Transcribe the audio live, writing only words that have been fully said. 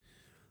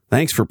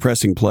Thanks for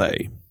pressing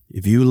play.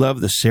 If you love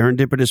the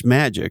serendipitous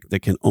magic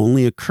that can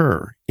only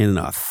occur in an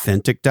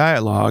authentic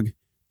dialogue,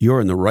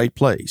 you're in the right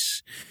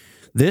place.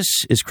 This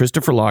is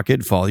Christopher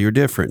Lochhead, Follow Your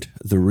Different,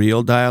 the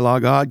real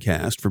dialogue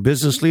oddcast for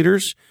business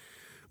leaders,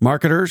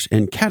 marketers,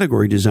 and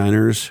category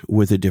designers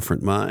with a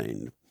different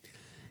mind.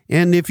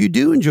 And if you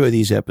do enjoy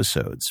these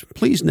episodes,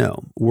 please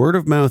know word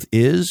of mouth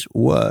is,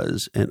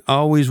 was, and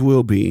always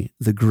will be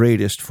the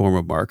greatest form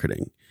of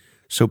marketing.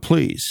 So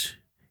please,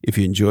 if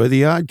you enjoy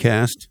the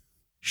oddcast,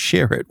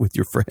 share it with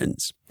your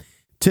friends.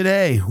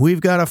 Today,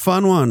 we've got a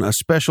fun one, a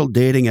special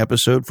dating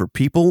episode for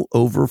people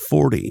over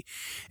 40.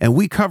 And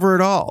we cover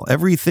it all,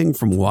 everything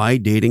from why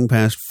dating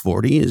past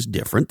 40 is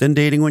different than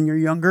dating when you're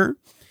younger.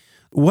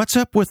 What's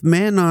up with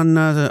men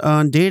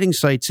on dating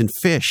sites and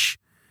fish?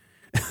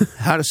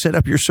 How to set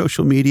up your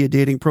social media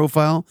dating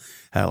profile,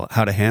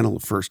 how to handle a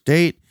first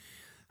date,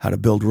 how to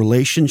build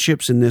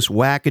relationships in this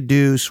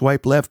wackadoo,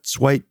 swipe left,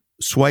 swipe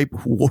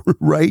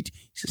right.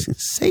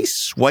 Say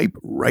swipe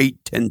right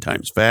 10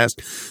 times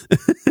fast.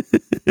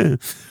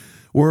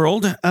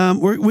 World.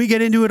 We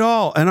get into it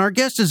all. And our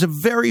guest is a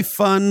very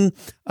fun,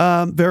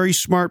 very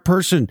smart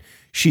person.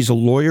 She's a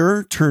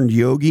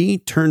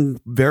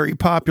lawyer-turned-yogi-turned-very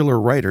popular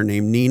writer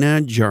named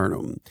Nina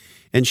Jarnum.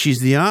 And she's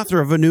the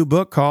author of a new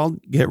book called,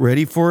 get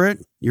ready for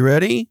it. You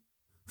ready?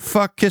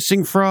 Fuck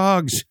Kissing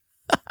Frogs.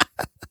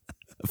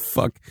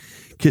 Fuck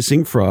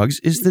Kissing Frogs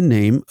is the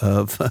name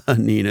of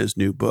Nina's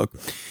new book.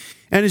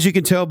 And as you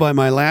can tell by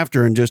my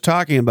laughter and just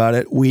talking about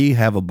it, we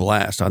have a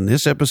blast on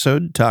this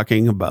episode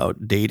talking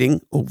about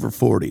dating over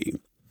 40.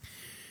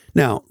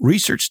 Now,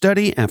 research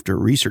study after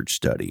research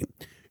study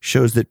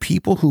shows that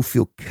people who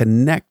feel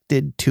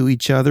connected to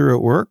each other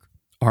at work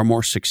are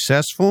more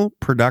successful,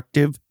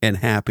 productive, and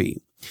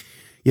happy.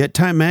 Yet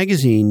Time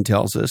magazine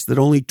tells us that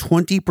only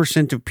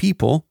 20% of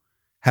people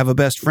have a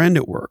best friend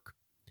at work.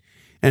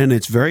 And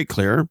it's very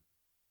clear,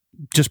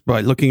 just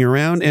by looking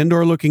around and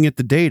or looking at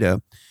the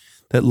data,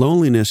 that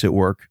loneliness at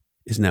work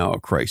is now a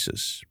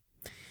crisis.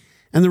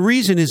 And the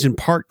reason is in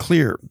part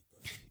clear.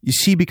 You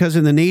see, because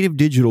in the native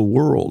digital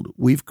world,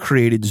 we've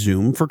created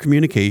Zoom for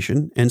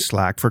communication and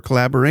Slack for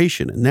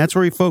collaboration. And that's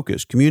where we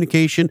focus,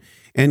 communication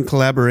and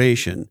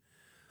collaboration.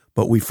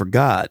 But we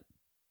forgot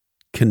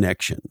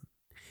connection.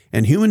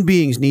 And human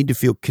beings need to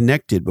feel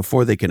connected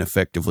before they can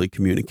effectively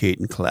communicate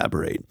and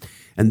collaborate.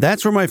 And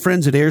that's where my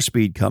friends at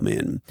Airspeed come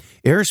in.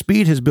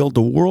 Airspeed has built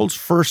the world's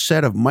first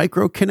set of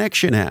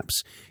micro-connection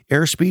apps.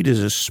 Airspeed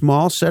is a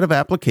small set of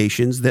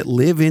applications that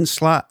live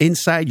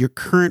inside your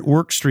current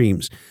work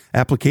streams.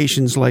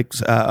 Applications like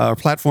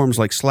platforms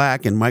like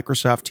Slack and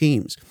Microsoft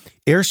Teams.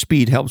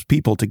 Airspeed helps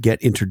people to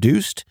get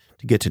introduced,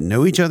 to get to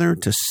know each other,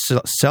 to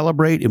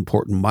celebrate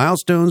important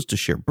milestones, to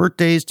share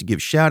birthdays, to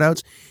give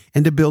shout-outs,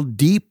 and to build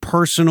deep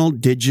personal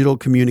digital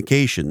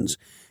communications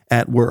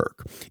at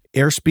work.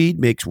 Airspeed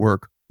makes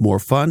work more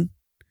fun,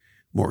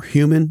 more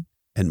human,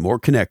 and more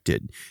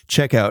connected.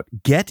 Check out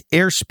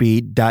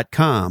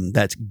getairspeed.com.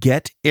 That's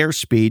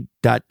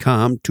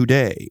getairspeed.com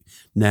today.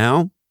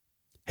 Now,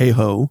 hey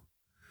ho,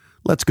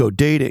 let's go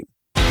dating.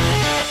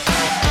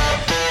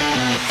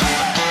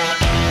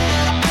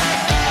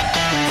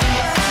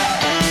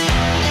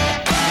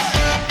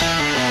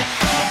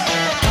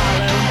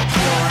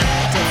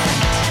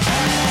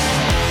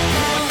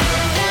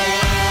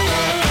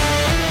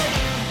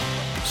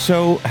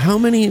 So how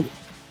many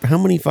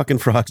fucking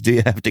frogs do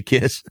you have to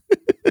kiss?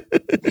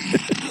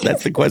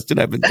 That's the question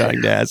I've been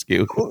trying to ask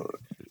you.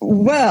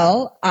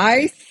 Well,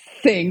 I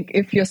think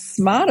if you're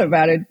smart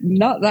about it,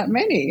 not that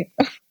many.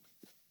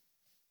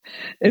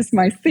 It's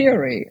my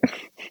theory.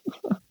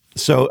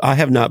 So I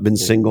have not been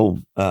single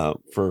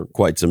for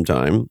quite some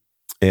time,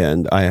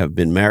 and I have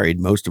been married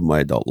most of my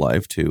adult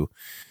life to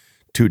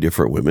two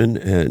different women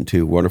and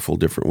two wonderful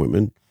different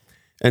women.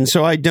 And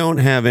so I don't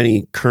have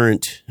any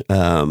current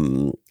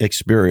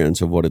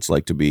experience of what it's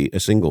like to be a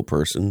single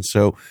person.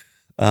 So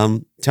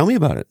tell me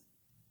about it.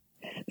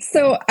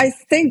 So I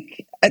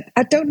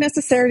don't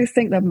necessarily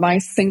think that my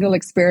single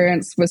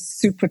experience was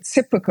super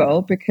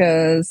typical,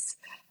 because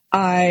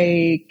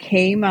I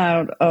came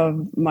out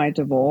of my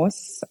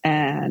divorce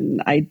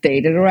and I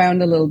dated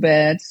around a little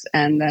bit.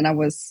 And then I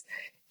was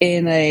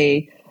in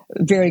a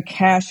very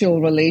casual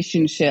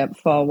relationship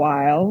for a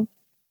while.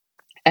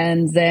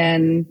 And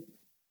then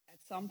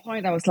some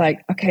point I was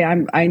like, okay,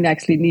 I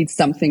actually need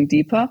something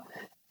deeper.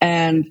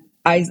 And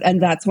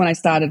that's when I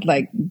started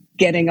like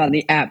getting on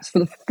the apps for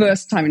the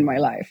first time in my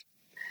life.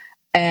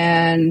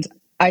 And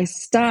I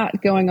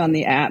start going on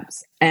the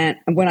apps, and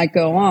when I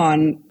go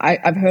on,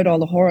 I've heard all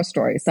the horror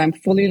stories. So I'm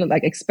fully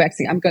like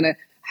expecting I'm going to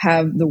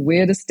have the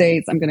weirdest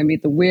dates. I'm going to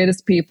meet the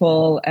weirdest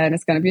people, and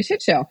it's going to be a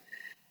shit show.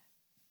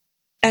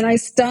 And I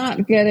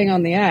start getting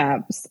on the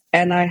apps,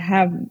 and I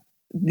have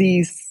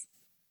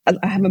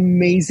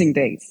amazing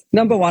dates.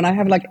 Number one, I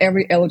have like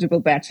every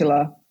eligible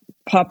bachelor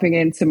popping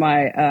into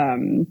my,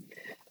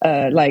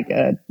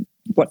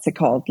 what's it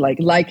called? Like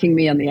liking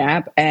me on the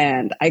app.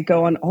 And I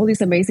go on all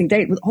these amazing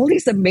dates with all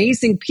these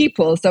amazing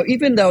people. So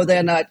even though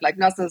they're not like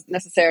not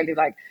necessarily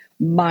like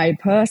my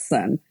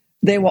person,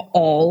 they were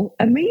all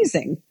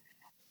amazing.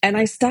 And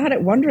I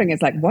started wondering,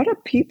 it's like, what are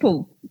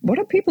people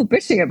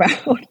bitching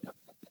about?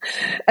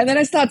 And then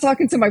I start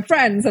talking to my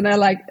friends and they're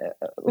like,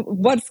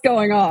 what's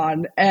going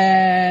on?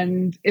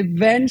 And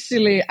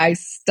eventually I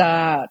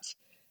start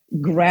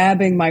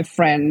grabbing my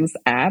friends'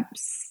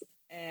 apps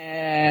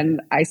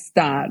and I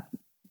start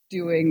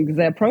doing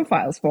their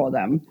profiles for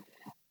them.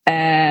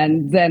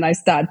 And then I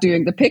start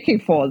doing the picking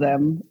for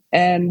them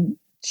and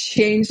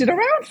change it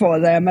around for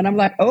them. And I'm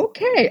like,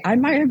 okay, I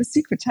might have a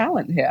secret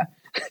talent here.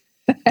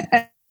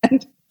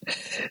 And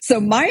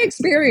so my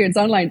experience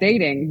online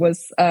dating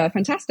was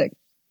fantastic.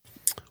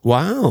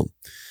 Wow.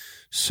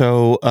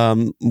 So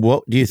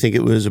what do you think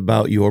it was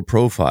about your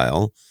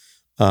profile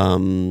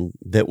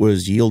that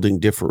was yielding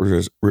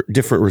different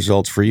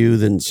results for you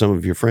than some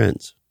of your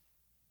friends?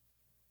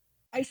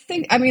 I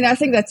think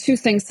there are two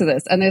things to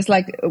this. And there's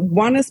like,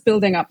 one is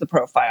building up the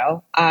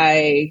profile.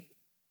 I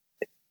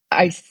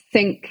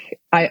think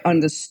I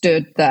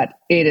understood that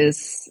it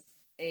is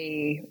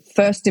a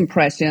first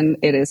impression.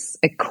 It is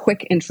a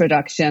quick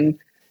introduction.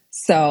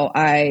 So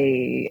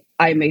I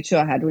made sure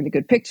I had really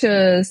good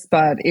pictures,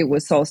 but it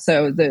was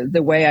also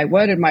the way I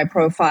worded my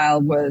profile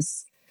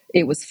was,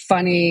 it was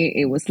funny.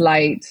 It was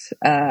light.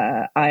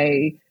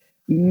 I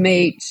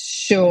made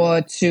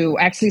sure to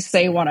actually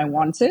say what I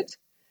wanted.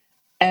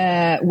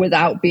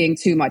 Without being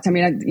too much. I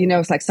mean,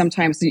 it's like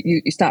sometimes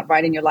you start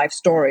writing your life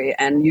story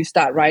and you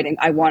start writing,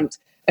 I want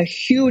a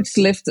huge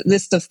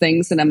list of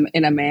things in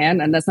a man,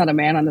 and there's not a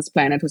man on this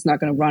planet who's not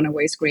going to run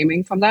away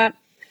screaming from that.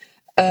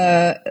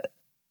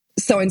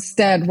 So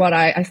instead, what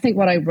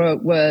I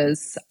wrote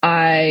was,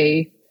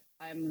 I'm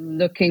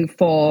looking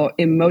for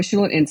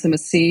emotional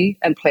intimacy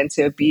and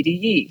plenty of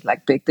BDE,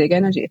 like big, big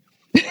energy.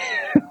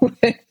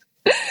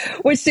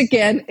 Which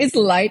again is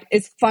light,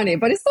 it's funny,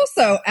 but it's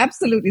also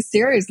absolutely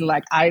serious.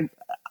 Like I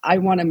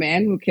want a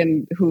man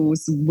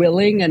who's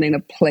willing and in a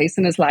place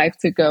in his life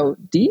to go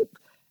deep,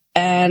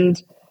 and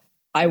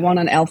I want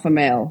an alpha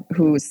male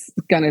who's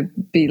gonna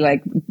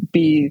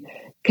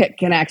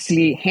can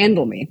actually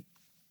handle me.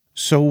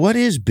 So, what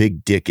is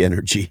big dick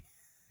energy?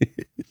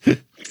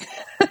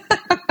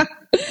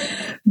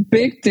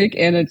 Big dick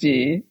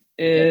energy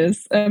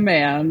is a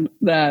man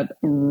that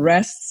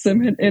rests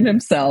in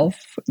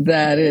himself,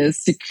 that is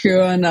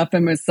secure enough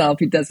in himself.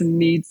 He doesn't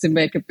need to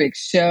make a big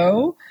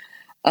show.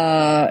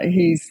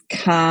 He's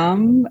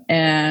calm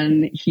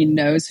and he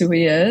knows who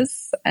he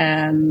is,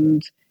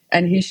 and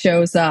he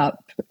shows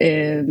up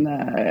in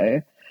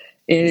a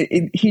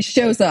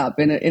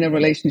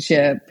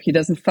relationship. He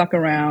doesn't fuck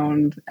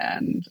around,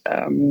 and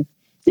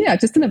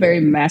just in a very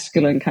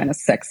masculine kind of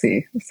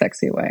sexy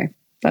way.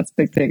 That's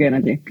big dick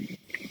energy.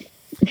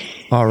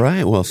 All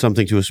right. Well,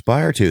 something to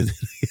aspire to.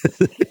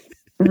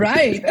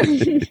 Right.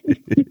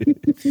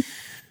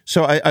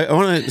 So I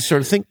want to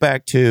sort of think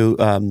back to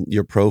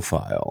your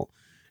profile.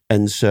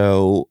 And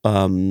so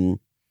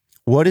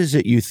what is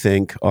it you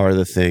think are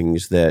the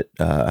things that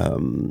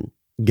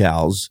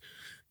gals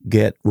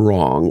get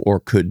wrong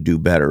or could do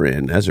better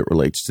in as it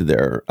relates to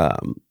their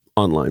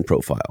online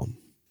profile?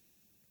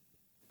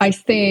 I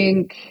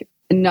think,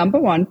 number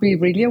one, be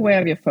really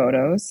aware of your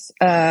photos.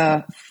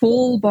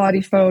 Full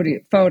body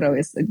photo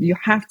is, you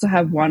have to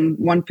have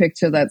one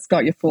picture that's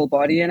got your full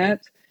body in it.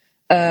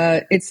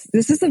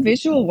 This is a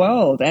visual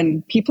world,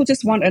 and people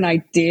just want an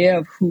idea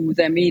of who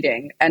they're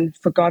meeting. And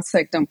for God's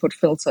sake, don't put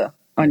filter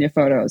on your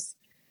photos.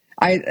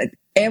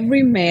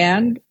 Every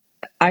man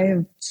I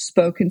have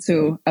spoken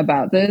to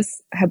about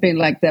this have been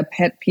like, their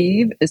pet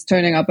peeve is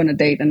turning up on a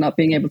date and not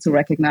being able to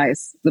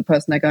recognize the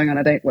person they're going on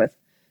a date with.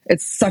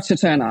 It's such a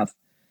turnoff.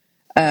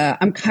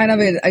 I'm kind of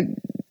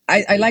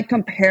I like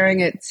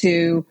comparing it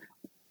to,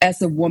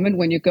 as a woman,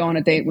 when you go on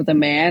a date with a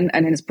man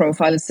and in his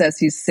profile it says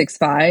he's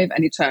 6'5"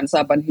 and he turns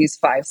up and he's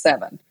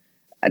 5'7".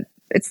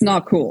 It's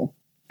not cool.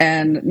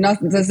 And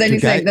there's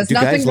anything. There's do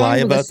nothing guys wrong lie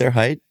with about this. their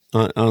height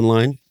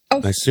online?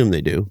 Oh, I assume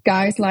they do.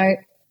 Guys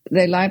lie.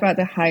 They lie about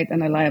their height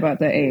and they lie about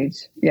their age.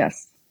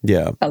 Yes.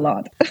 Yeah. A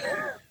lot.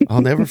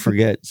 I'll never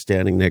forget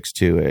standing next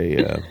to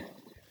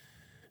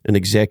an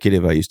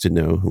executive I used to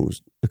know who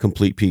was a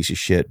complete piece of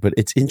shit. But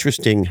it's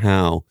interesting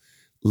how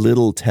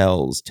little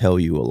tells tell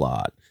you a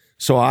lot.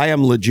 So I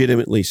am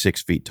legitimately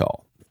 6 feet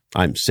tall.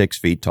 I'm 6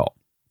 feet tall.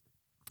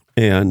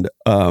 And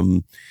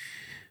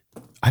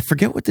I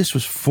forget what this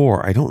was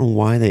for. I don't know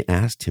why they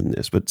asked him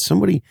this, but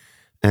somebody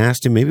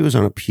asked him, maybe it was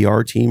on a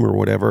PR team or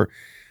whatever,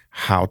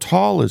 how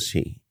tall is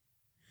he?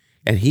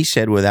 And he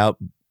said without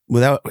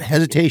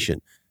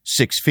hesitation,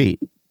 6 feet.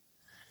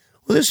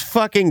 Well, this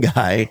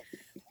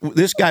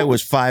guy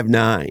was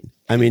 5'9".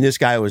 I mean, this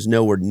guy was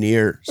nowhere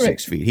near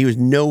 6 feet. He was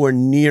nowhere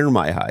near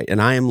my height,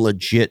 and I am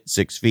legit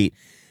 6 feet.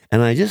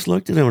 And I just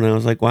looked at him and I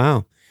was like,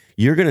 wow,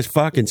 you're going to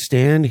fucking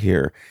stand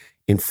here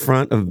in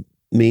front of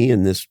me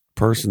and this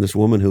person, this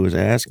woman who was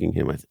asking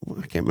him, I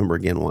can't remember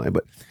again why,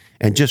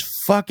 and just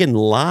fucking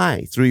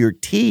lie through your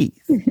teeth.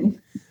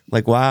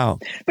 Like, wow.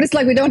 But it's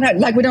like we don't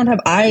have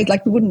eyes,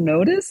 like we wouldn't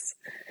notice.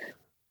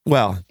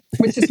 Well,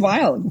 which is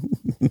wild.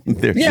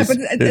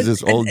 There's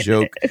this old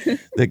joke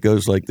that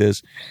goes like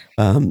this.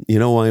 You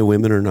know why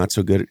women are not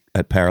so good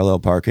at parallel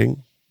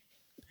parking?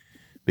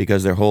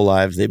 because their whole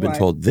lives they've been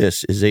told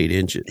this is 8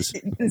 inches.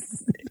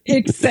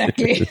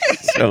 Exactly.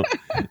 So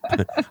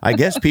I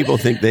guess people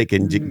think they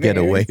can get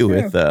away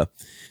with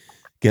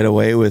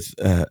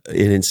an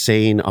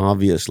insane,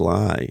 obvious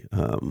lie.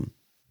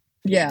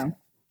 Yeah.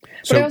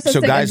 So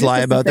guys lie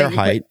about their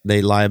height.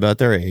 They lie about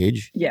their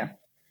age. Yeah.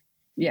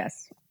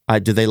 Yes.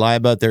 Do they lie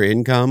about their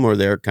income or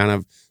their kind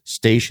of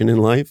station in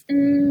life?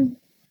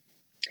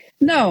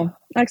 No,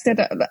 like I said,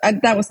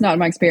 that was not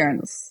my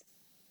experience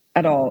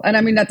at all. And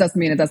I mean, that doesn't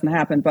mean it doesn't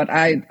happen, but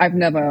I've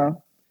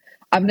never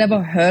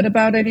heard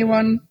about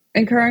anyone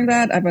incurring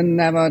that. I've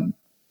never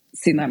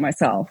seen that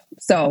myself.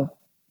 So,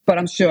 but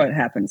I'm sure it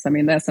happens. I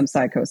mean, there's some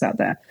psychos out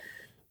there.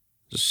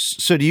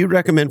 So do you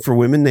recommend for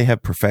women they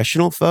have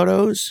professional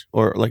photos?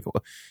 Or like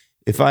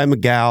if I'm a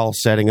gal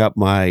setting up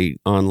my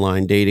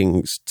online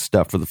dating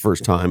stuff for the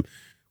first time,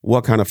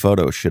 what kind of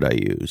photos should I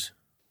use?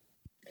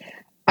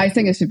 I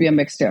think it should be a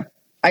mixture.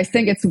 I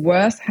think it's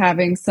worth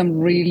having some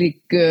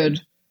really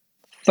good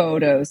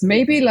photos.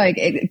 Maybe like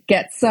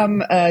get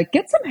some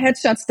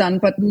headshots done,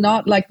 but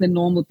not like the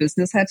normal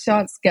business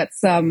headshots. Get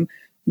some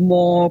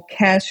more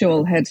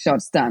casual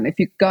headshots done. If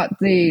you've got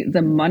the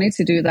money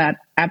to do that,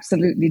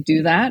 absolutely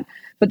do that.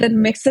 But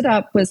then mix it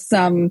up with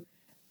some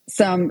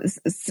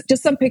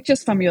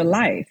pictures from your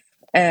life,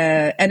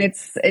 and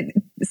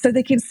so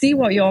they can see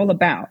what you're all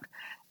about.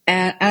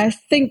 And I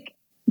think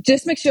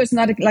just make sure it's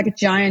not like a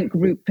giant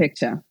group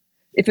picture.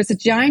 If it's a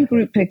giant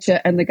group picture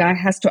and the guy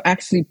has to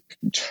actually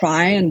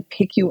try and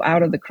pick you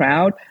out of the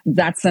crowd,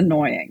 that's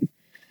annoying.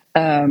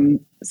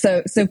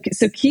 So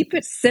keep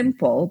it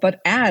simple,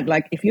 but add,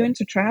 like, if you're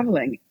into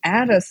traveling,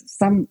 add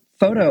some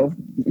photo of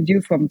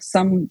you from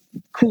some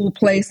cool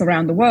place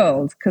around the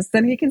world, because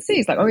then he can see.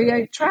 It's like, oh yeah,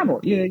 you travel,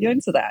 you're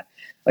into that.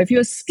 Or if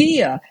you're a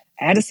skier,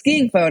 add a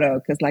skiing photo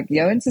because, like,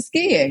 you're into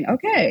skiing.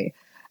 Okay,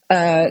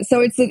 so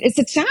it's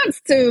a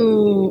chance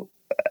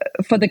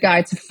for the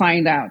guy to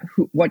find out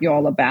what you're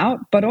all about,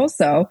 but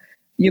also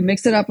you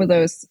mix it up with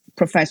those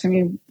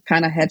professional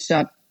kind of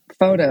headshot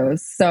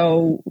photos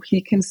so he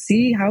can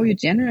see how you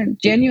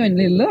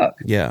genuinely look.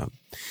 Yeah.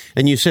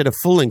 And you said a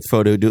full-length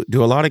photo.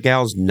 Do a lot of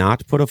gals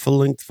not put a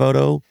full-length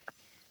photo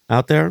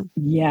out there?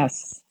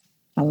 Yes.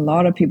 A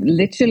lot of people,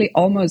 literally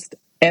almost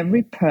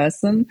every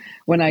person,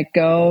 when I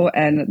go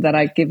and that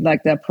I give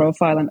like their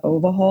profile an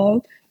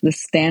overhaul, the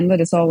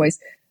standard is always,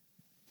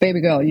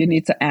 baby girl, you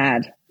need to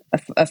add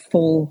a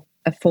full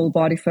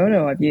body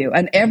photo of you.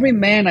 And every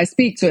man I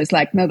speak to is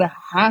like, no, there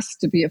has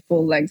to be a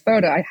full length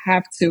photo. I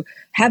have to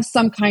have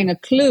some kind of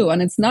clue.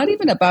 And it's not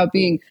even about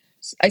being,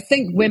 I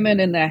think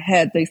women in their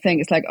head, they think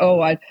it's like,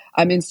 oh,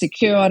 I'm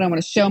insecure. I don't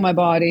want to show my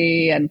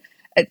body. And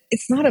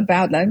it's not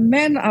about that.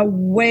 Men are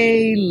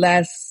way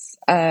less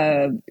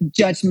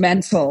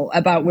judgmental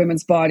about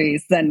women's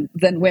bodies than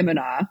women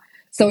are.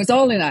 So it's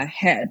all in our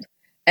head.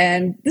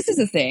 And this is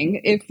the thing: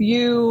 if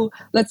you,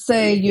 let's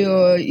say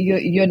you're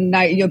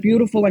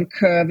beautiful and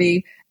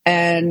curvy,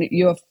 and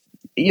you're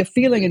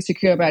feeling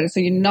insecure about it, so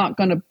you're not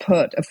going to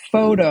put a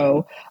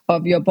photo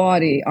of your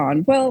body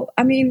on. Well,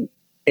 I mean,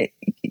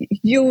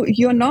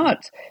 you're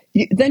not.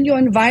 Then you're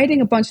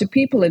inviting a bunch of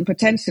people in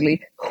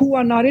potentially who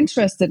are not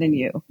interested in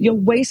you. You're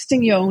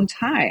wasting your own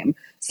time.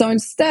 So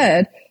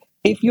instead,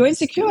 if you're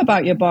insecure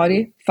about your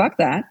body, fuck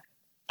that.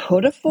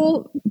 Put a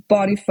full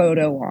body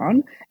photo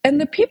on,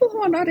 and the people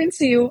who are not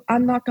into you are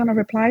not going to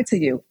reply to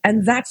you.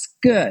 And that's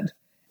good.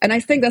 And I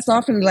think that's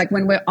often like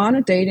when we're on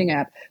a dating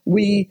app,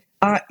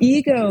 our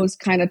egos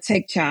kind of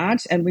take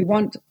charge, and we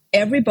want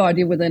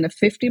everybody within a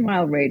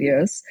 50-mile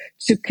radius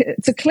to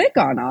click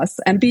on us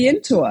and be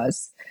into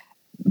us.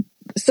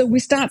 So we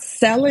start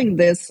selling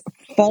this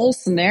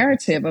false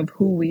narrative of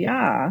who we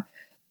are,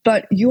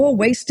 but you're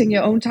wasting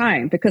your own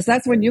time, because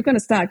that's when you're going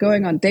to start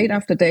going on date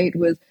after date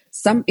with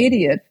some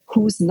idiot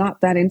who's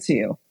not that into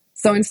you.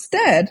 So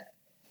instead,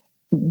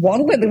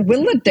 whittle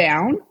it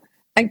down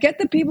and get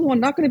the people who are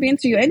not going to be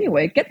into you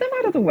anyway, get them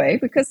out of the way,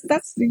 because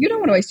you don't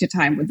want to waste your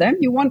time with them.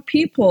 You want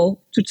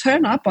people to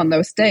turn up on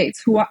those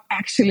dates who are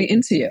actually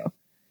into you.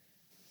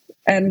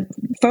 And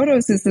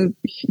photos is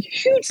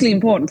hugely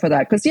important for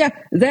that, because, yeah,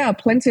 there are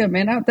plenty of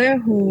men out there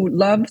who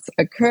love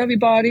a curvy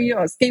body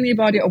or a skinny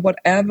body or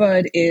whatever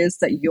it is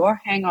that your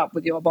hang up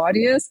with your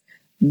body is.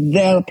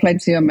 There are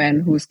plenty of men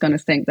who's going to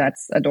think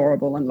that's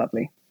adorable and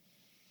lovely.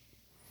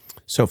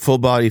 So full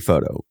body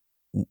photo.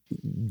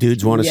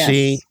 Dudes want to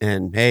see,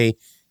 and hey,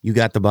 you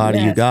got the body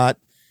you got,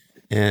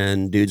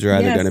 and dudes are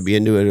either going to be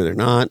into it or they're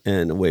not,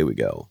 and away we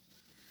go.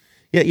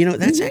 Yeah,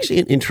 that's actually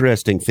an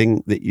interesting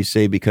thing that you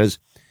say, because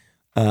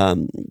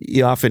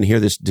you often hear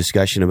this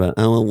discussion about,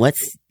 oh, well,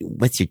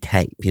 what's your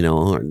type,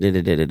 or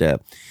da-da-da-da-da.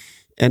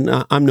 And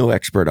I'm no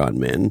expert on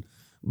men,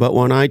 but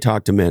when I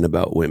talk to men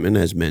about women,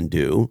 as men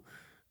do,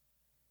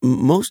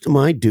 most of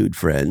my dude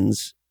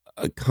friends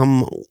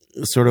come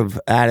sort of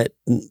at it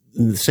in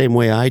the same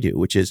way I do,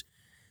 which is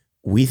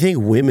we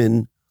think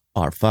women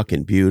are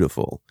fucking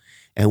beautiful,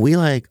 and we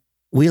like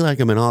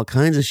them in all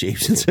kinds of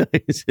shapes and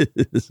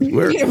sizes.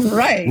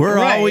 We're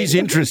always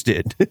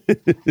interested.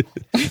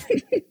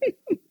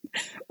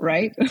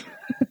 Right?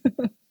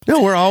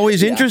 No, we're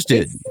always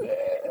interested.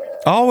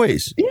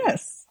 Always.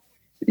 Yes.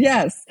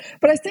 Yes.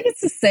 But I think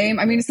it's the same.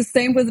 I mean, it's the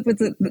same with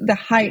the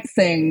height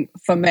thing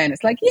for men.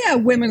 It's like, yeah,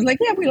 women's like,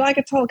 yeah, we like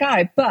a tall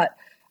guy. But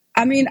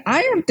I mean,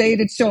 I have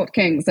dated short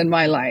kings in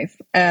my life.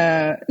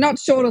 Not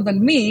shorter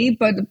than me,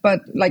 but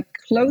like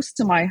close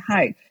to my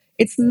height.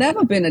 It's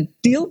never been a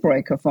deal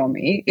breaker for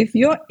me. If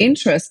you're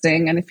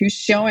interesting and if you're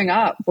showing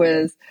up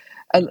with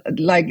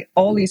like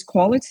all these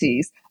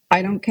qualities,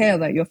 I don't care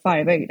that you're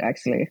 5'8",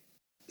 actually.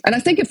 And I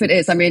think if it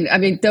is, I mean,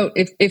 don't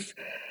if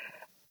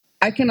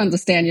I can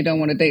understand you don't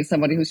want to date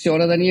somebody who's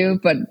shorter than you,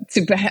 but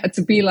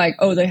to be like,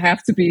 oh, they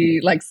have to be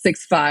like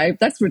 6'5",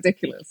 that's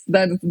ridiculous.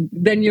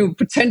 Then you're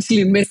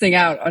potentially missing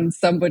out on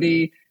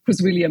somebody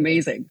who's really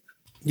amazing.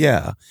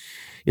 Yeah.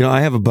 You know,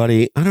 I have a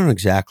buddy, I don't know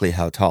exactly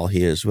how tall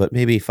he is, but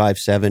maybe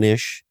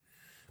 5'7"-ish,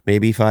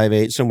 maybe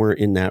 5'8", somewhere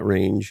in that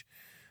range.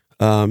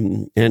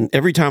 And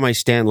every time I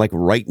stand like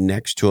right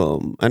next to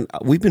him, and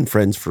we've been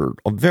friends for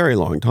a very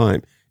long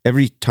time,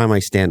 every time I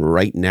stand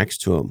right next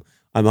to him,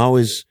 I'm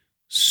always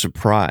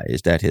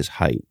surprised at his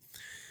height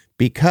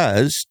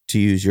because, to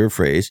use your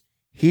phrase,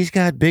 he's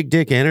got big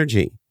dick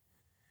energy.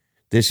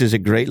 This is a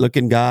great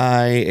looking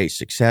guy, a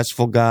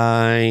successful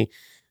guy,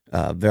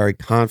 very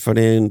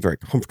confident, very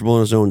comfortable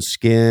in his own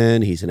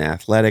skin. He's an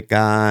athletic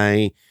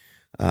guy.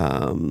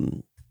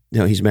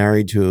 He's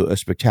married to a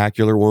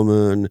spectacular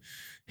woman.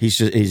 He's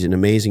an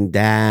amazing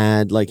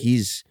dad. Like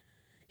he's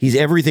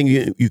everything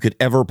you could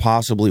ever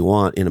possibly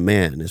want in a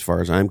man, as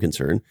far as I'm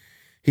concerned.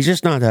 He's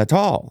just not that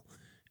tall.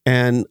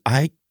 And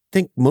I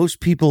think most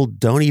people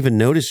don't even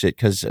notice it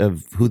because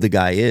of who the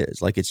guy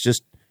is. Like, it's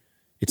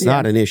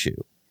not an issue.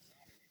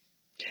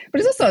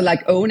 But it's also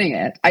like owning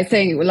it. I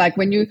think like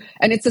and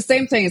it's the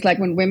same thing. It's like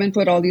when women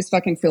put all these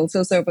fucking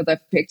filters over their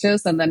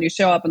pictures and then you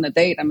show up on the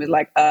date and it's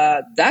like,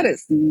 that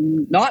is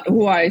not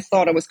who I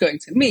thought I was going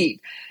to meet.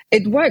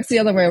 It works the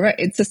other way around.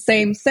 It's the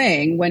same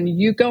thing when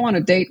you go on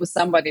a date with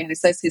somebody and he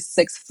says he's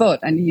 6 foot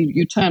and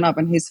you turn up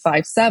and he's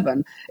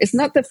 5'7". It's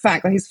not the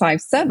fact that he's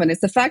 5'7".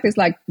 It's the fact it's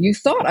like, you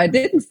thought I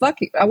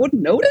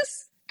wouldn't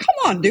notice? Come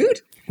on,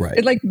 dude. Right.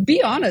 It's like,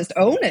 be honest,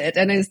 own it.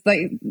 And it's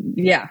like,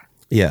 yeah.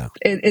 Yeah.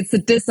 It's a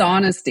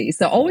dishonesty.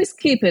 So always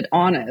keep it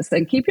honest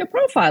and keep your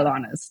profile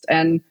honest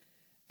and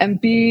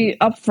be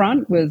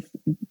upfront with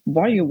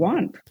what you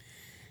want.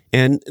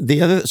 And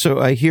so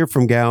I hear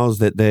from gals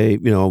that they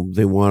want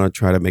to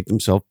try to make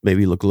themselves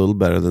maybe look a little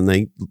better than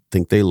they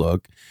think they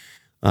look.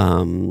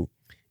 And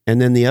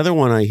then the other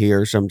one I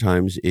hear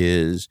sometimes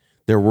is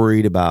they're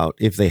worried about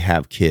if they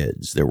have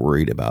kids, they're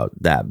worried about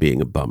that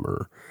being a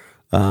bummer.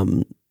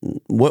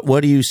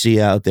 What do you see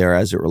out there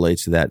as it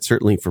relates to that?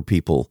 Certainly for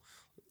people,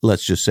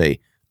 let's just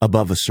say,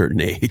 above a certain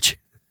age.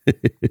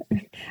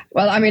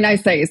 Well, I mean, I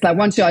say it's like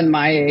once you're in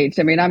my age,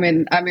 I mean, I'm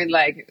in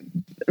like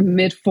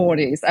mid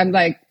 40s. I'm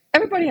like,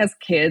 everybody has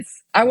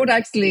kids.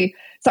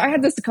 So I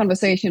had this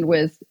conversation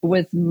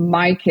with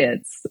my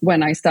kids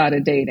when I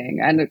started dating.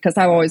 And because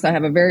I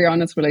have a very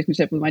honest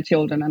relationship with my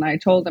children. And I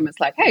told them, it's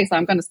like, hey, so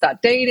I'm going to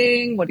start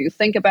dating. What do you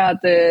think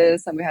about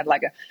this? And we had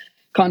like a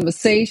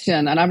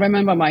conversation. And I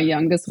remember my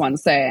youngest one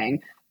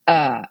saying,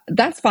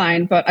 that's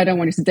fine, but I don't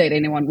want you to date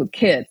anyone with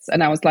kids.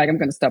 And I was like, I'm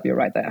going to stop you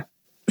right there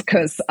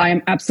because I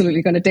am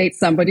absolutely going to date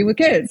somebody with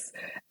kids.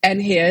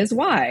 And here's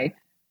why.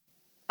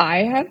 I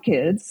have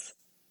kids.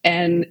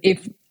 And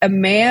if a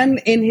man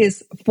in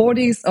his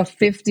 40s or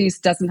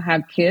 50s doesn't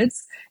have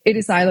kids, it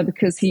is either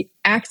because he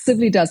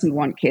actively doesn't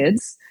want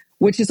kids,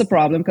 which is a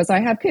problem because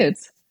I have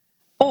kids,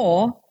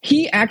 or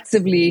he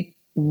actively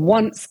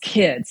wants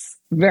kids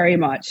very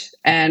much.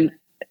 And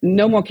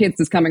no more kids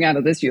is coming out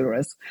of this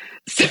uterus.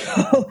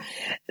 So,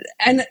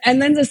 and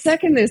then the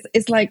second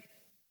is like,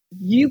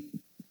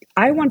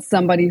 I want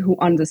somebody who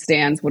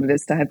understands what it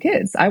is to have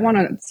kids. I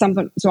want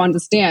someone to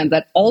understand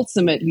that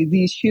ultimately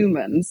these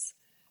humans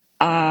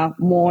are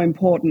more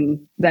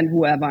important than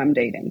whoever I'm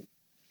dating.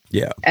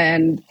 Yeah.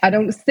 And I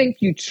don't think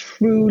you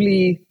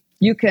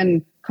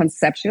can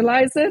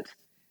conceptualize it,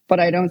 but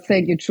I don't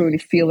think you truly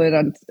feel it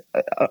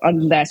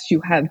unless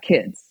you have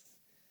kids.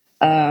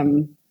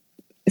 And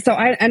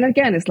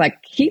again, it's like,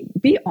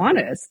 be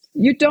honest.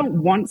 You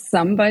don't want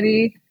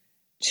somebody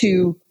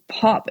to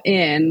pop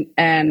in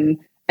and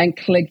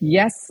click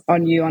yes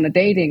on you on a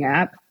dating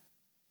app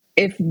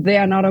if they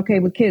are not okay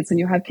with kids and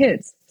you have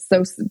kids.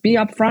 So be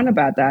upfront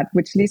about that,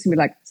 which leads me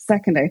like,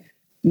 secondly,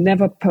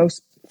 never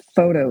post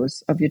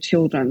photos of your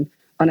children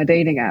on a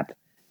dating app.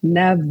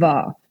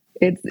 Never.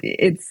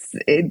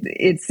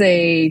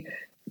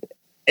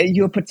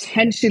 You're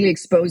potentially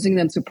exposing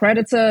them to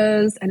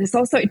predators. And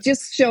it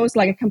just shows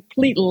like a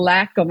complete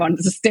lack of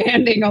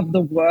understanding of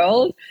the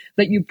world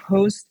that you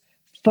post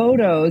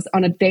photos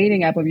on a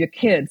dating app of your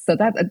kids. So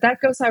that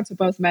goes out to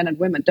both men and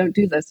women. Don't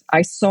do this.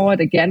 I saw it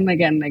again and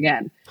again and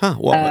again. Huh.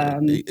 Well,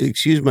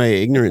 excuse my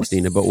ignorance,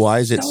 Nina, but why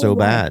is it so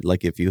bad?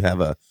 Like if you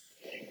have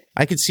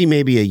I could see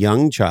maybe a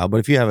young child, but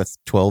if you have a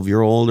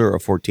 12-year-old or a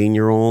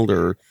 14-year-old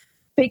or...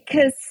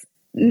 Because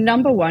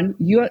number one,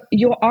 you have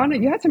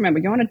to remember,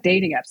 you're on a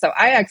dating app. So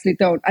I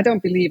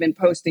don't believe in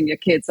posting your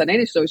kids on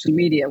any social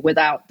media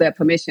without their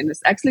permission.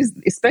 It's actually,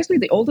 especially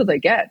the older they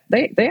get,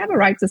 they have a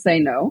right to say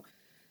no.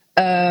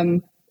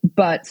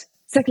 But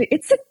secondly,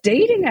 it's a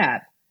dating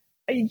app.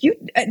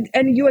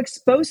 You're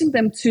exposing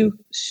them to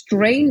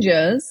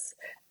strangers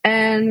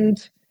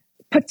and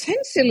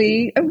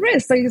potentially a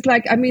risk. So it's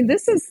like, I mean,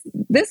 this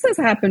has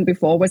happened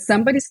before, where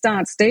somebody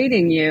starts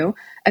dating you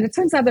and it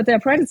turns out that they're a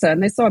predator,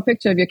 and they saw a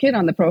picture of your kid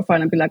on the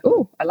profile and be like,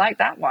 oh, I like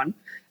that one.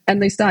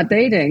 And they start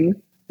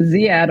dating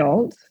the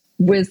adult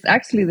with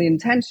actually the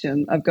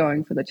intention of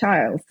going for the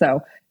child.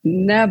 So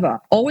never,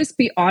 always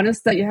be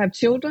honest that you have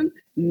children.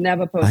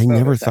 Never post. I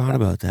never thought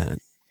about that.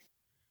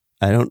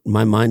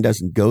 My mind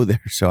doesn't go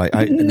there. So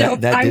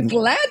I'm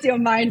glad your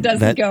mind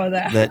doesn't go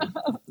there.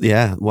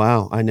 Yeah.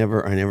 Wow. I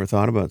never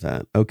thought about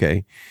that.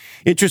 Okay.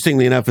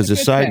 Interestingly enough, as a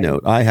side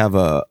note, I have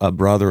a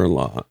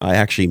brother-in-law. I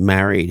actually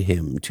married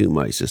him to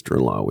my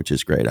sister-in-law, which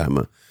is great. I'm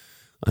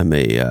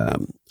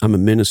a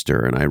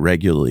minister, and I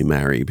regularly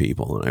marry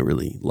people, and I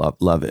really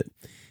love it.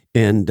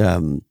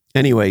 And,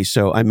 anyway,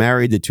 so I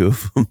married the two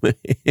of them,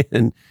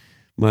 and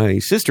my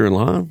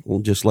sister-in-law, well,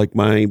 just like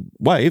my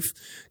wife,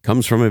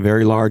 comes from a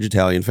very large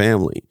Italian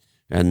family.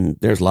 And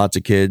there's lots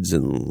of kids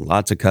and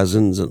lots of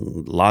cousins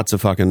and lots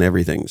of fucking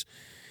everythings.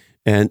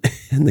 And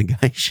the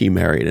guy she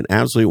married, an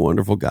absolutely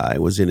wonderful guy,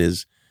 was in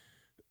his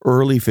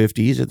early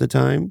 50s at the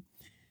time,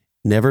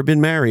 never been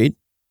married,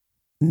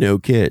 no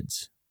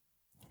kids.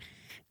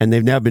 And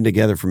they've now been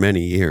together for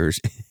many years.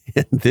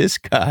 And this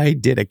guy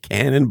did a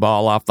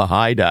cannonball off the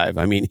high dive.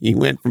 I mean, he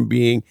went from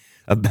being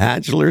a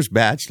bachelor's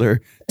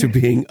bachelor to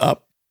being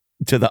up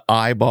to the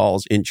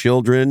eyeballs in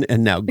children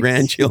and now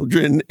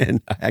grandchildren.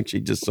 And I actually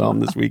just saw him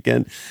this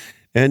weekend.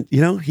 And,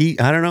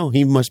 I don't know,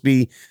 he must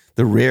be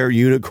the rare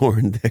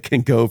unicorn that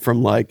can go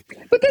from like.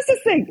 But this is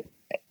the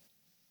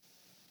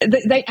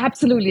thing. They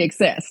absolutely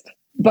exist,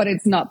 but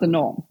it's not the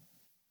norm.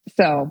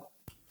 So,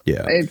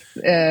 yeah.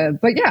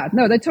 But yeah,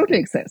 no, they totally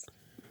exist.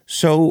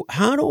 So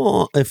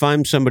if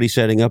I'm somebody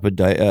setting up a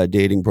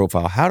dating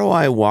profile, how do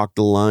I walk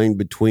the line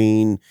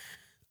between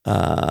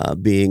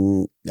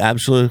being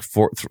absolutely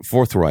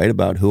forthright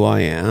about who I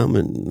am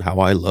and how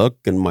I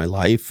look and my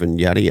life and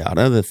yada,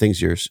 yada, the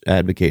things you're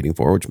advocating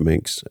for, which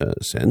makes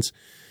sense.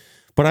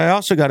 But I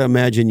also got to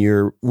imagine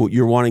you're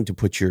wanting to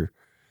put your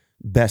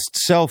best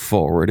self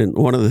forward. And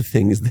one of the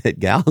things that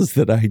gals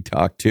that I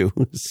talk to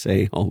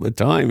say all the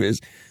time is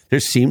there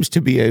seems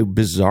to be a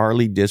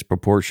bizarrely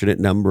disproportionate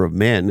number of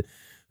men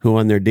who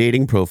on their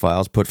dating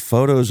profiles put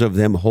photos of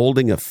them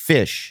holding a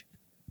fish.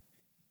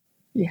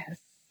 Yes.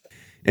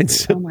 And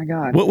so, oh my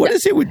God. What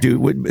is it with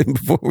dudes,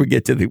 before we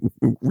get to the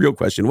real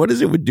question, what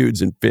is it with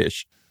dudes and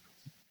fish?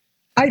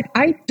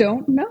 I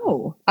don't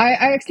know.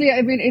 I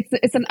mean,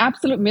 it's an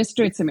absolute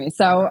mystery to me.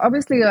 So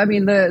obviously, I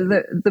mean,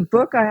 the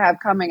book I have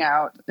coming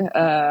out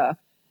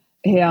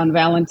here on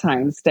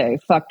Valentine's Day,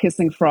 Fuck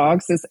Kissing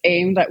Frogs, is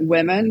aimed at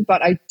women.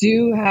 But I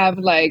do have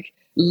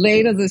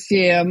later this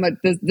year,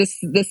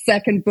 the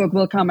second book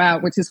will come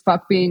out, which is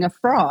Fuck Being a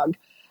Frog.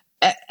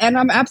 And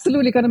I'm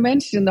absolutely going to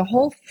mention the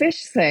whole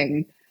fish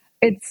thing.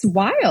 It's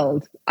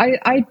wild.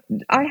 I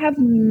have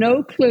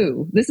no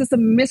clue. This is a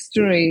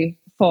mystery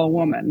for a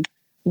woman,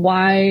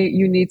 why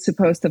you need to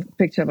post a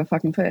picture of a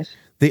fucking fish.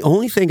 The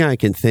only thing I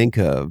can think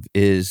of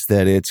is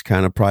that it's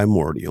kind of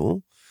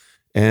primordial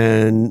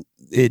and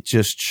it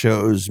just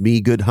shows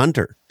me good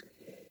hunter.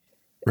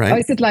 Right? Or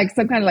is it like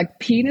some kind of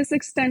penis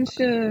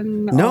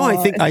extension? No, I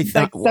think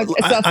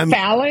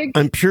phallic.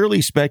 I'm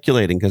purely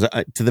speculating because,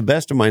 to the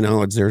best of my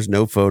knowledge, there's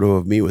no photo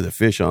of me with a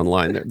fish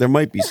online. There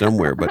might be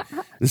somewhere, but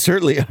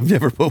certainly I've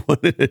never put one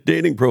in a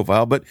dating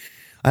profile. But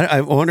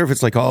I wonder if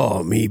it's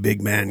me,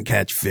 big man,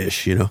 catch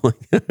fish. I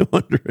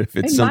wonder if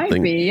it's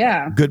something. Might be,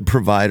 yeah. Good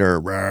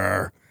provider,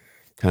 rawr,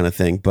 kind of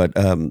thing. But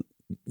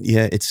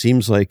yeah, it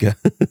seems like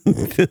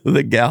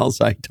the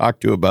gals I talk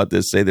to about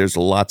this say there's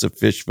lots of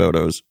fish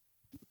photos.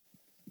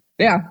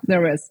 Yeah,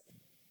 there is.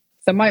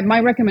 So my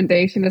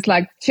recommendation is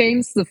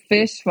change the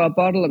fish for a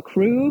bottle of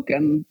Krug,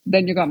 and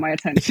then you got my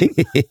attention.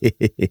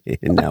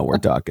 And now we're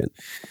talking.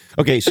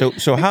 Okay, so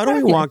how do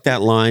we walk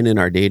that line in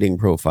our dating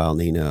profile,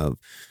 Nina, of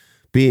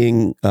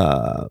being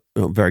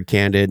very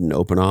candid and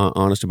open,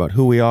 honest about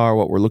who we are,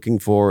 what we're looking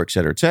for, et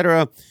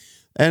cetera,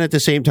 and at the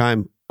same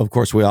time, of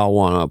course, we all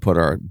want to put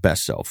our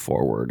best self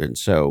forward. And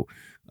so,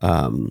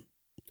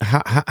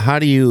 how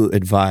do you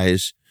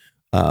advise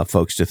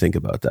folks to think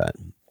about that?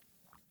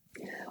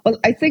 Well,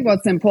 I think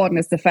what's important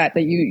is the fact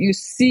that you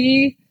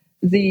see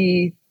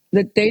the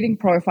dating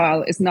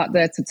profile is not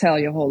there to tell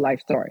your whole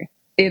life story.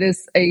 It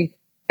is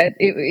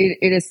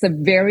it is a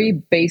very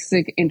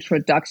basic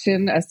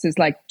introduction as to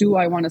do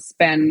I want to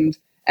spend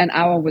an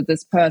hour with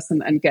this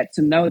person and get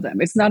to know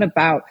them? It's not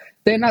about,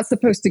 they're not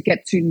supposed to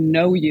get to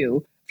know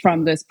you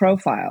from this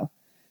profile.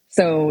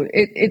 So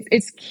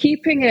it's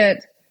keeping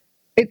it.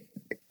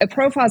 A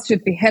profile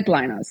should be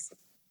headliners.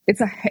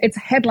 It's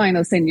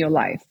headliners in your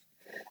life.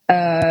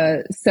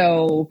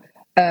 So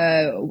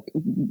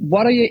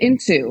what are you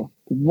into?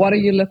 What are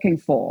you looking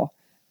for?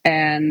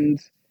 And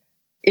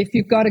if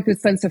you've got a good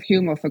sense of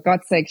humor, for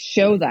God's sake,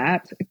 show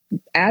that.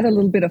 Add a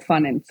little bit of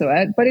fun into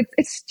it. But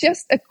it's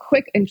just a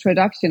quick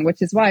introduction,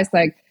 which is why it's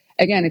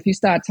again, if you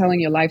start telling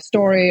your life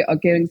story or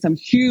giving some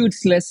huge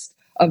list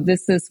of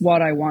this is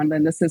what I want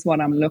and this is what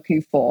I'm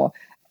looking for,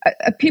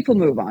 people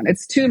move on.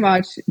 It's too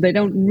much. They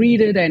don't read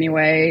it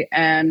anyway,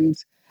 and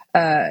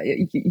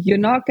you're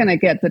not going to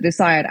get the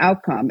desired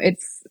outcome.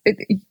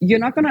 You're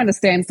not going to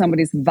understand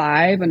somebody's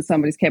vibe and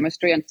somebody's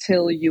chemistry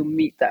until you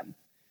meet them,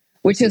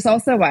 which is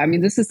also why, I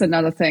mean, this is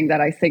another thing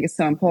that I think is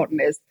so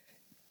important is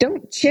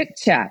don't chit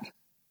chat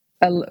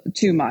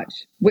too much.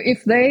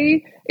 If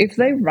they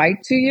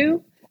write to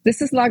you,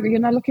 this is like, you're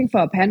not looking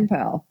for a pen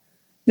pal.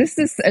 This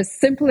is a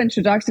simple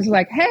introduction to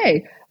like,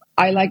 hey,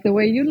 I like the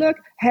way you look.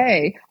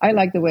 Hey, I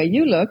like the way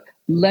you look.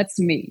 Let's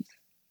meet.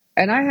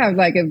 And I have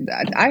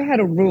I had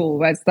a rule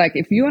where it's like,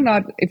 if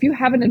you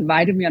haven't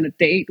invited me on a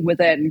date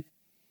within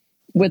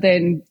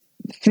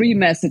 3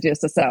 messages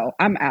or so,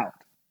 I'm out.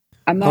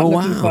 I'm not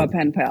looking for a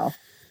pen pal.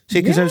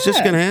 See, because I was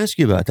just going to ask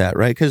you about that,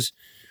 right? Because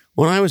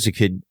when I was a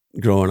kid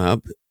growing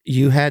up,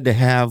 you had to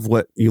have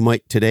what you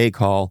might today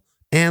call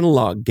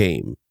analog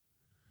game.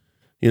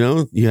 You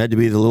know, you had to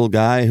be the little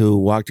guy who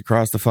walked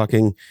across the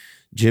fucking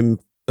gym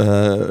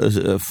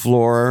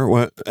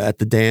floor at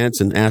the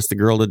dance and asked the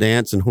girl to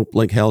dance and hope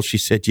like hell she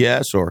said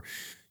yes. Or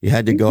you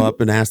had to go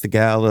up and ask the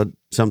gal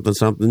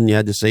something. You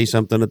had to say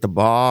something at the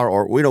bar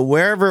or, you know,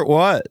 wherever it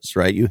was,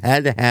 right? You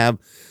had to have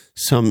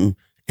some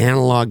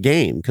analog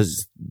game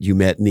because you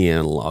met in the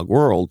analog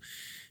world.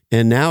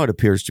 And now it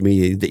appears to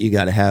me that you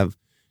got to have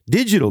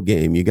digital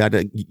game. You got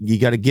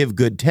to give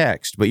good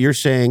text. But you're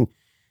saying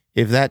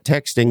if that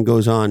texting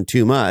goes on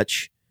too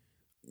much,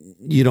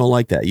 you don't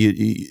like that.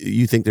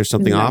 You think there's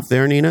something off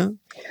there, Nina?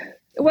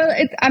 Well,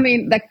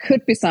 that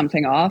could be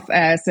something off,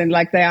 as in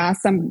like there are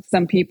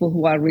some people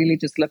who are really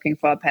just looking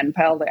for a pen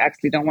pal. They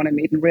actually don't want to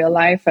meet in real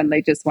life and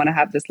they just want to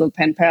have this little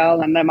pen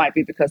pal. And that might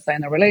be because they're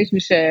in a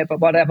relationship or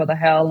whatever the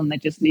hell. And they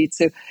just need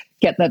to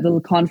get that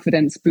little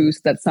confidence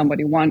boost that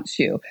somebody wants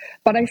you.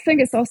 But I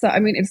think it's also,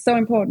 it's so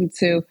important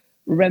to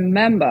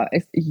remember,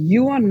 if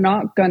you are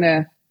not going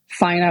to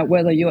find out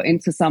whether you're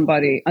into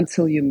somebody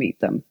until you meet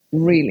them,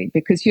 really,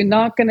 because you're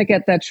not going to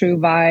get that true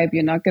vibe.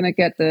 You're not going to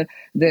get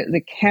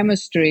the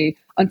chemistry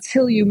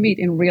until you meet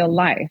in real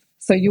life.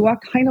 So you are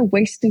kind of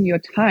wasting your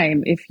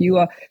time if you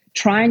are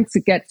trying to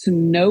get to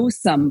know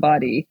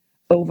somebody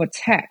over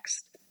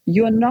text.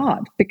 You're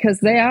not, because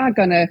they are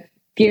going to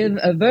give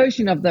a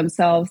version of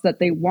themselves that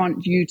they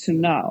want you to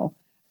know.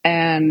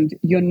 And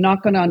you're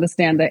not going to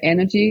understand their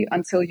energy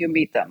until you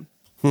meet them.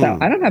 So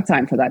I don't have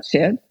time for that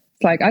shit.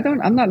 It's like,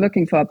 I'm not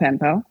looking for a pen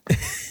pal.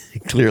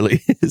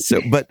 Clearly.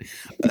 But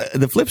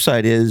the flip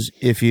side is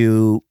if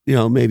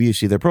maybe you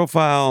see their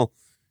profile,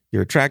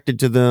 you're attracted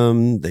to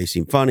them, they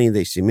seem funny,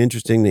 they seem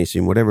interesting, they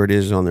seem whatever it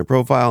is on their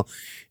profile.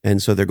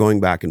 And so they're going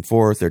back and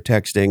forth, they're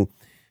texting.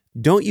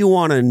 Don't you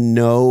want to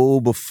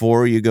know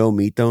before you go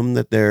meet them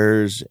that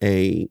there's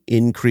a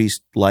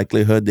increased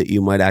likelihood that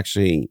you might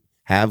actually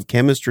have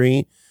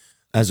chemistry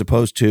as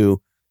opposed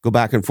to go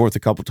back and forth a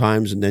couple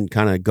times and then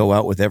kind of go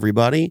out with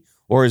everybody?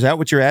 Or is that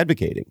what you're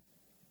advocating?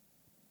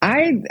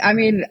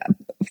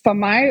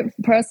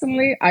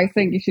 Personally, I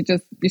think you should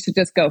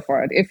just go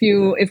for it. If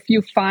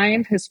you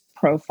find his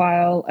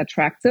profile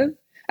attractive,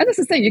 and this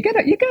is the thing, you get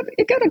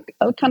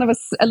a kind of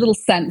a little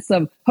sense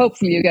of,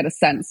 hopefully you get a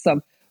sense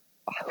of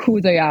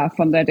who they are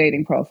from their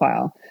dating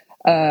profile,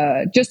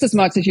 just as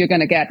much as you're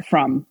going to get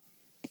from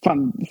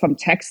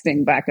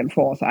texting back and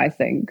forth, I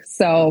think.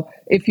 So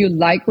if you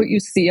like what you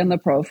see on the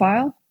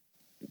profile,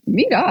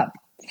 meet up,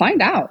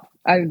 find out.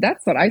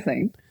 That's what I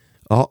think.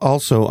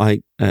 Also, I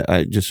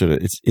just sort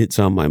of, it's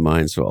on my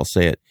mind, so I'll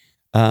say it.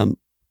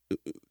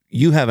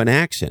 You have an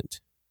accent.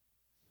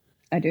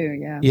 I do,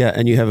 yeah. Yeah,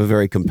 and you have a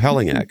very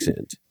compelling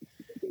accent.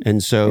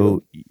 And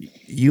so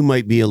you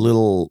might be a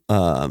little,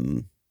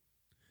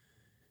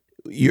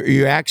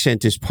 your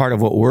accent is part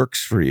of what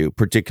works for you,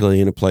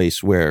 particularly in a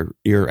place where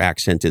your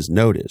accent is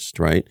noticed,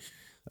 right?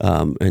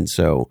 And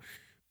so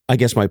I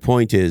guess my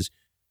point is,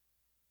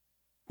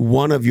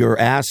 one of your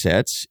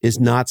assets is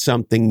not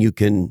something you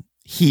can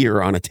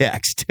hear on a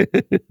text.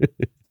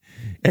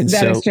 And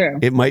that is true.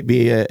 It might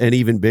be an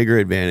even bigger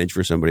advantage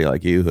for somebody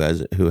like you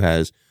who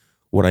has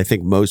what I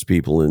think most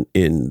people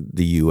in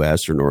the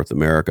U.S. or North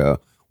America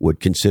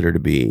would consider to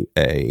be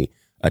a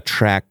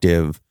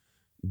attractive,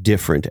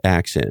 different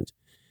accent.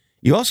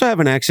 You also have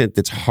an accent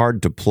that's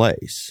hard to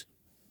place.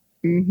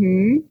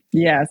 Mm-hmm.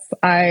 Yes.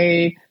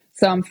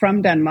 So I'm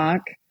from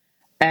Denmark.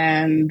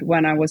 And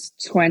when I was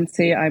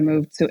 20, I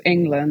moved to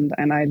England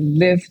and I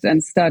lived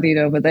and studied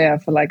over there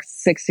for like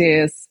 6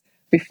 years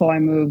before I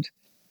moved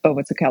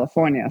over to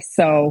California.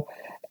 So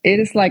it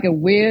is like a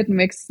weird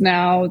mix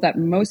now that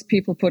most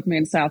people put me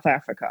in South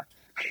Africa.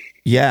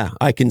 Yeah,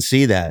 I can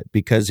see that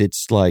because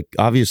it's like,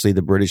 obviously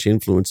the British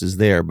influence is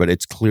there, but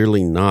it's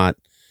clearly not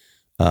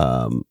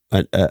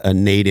a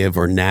native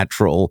or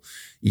natural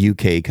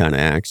UK kind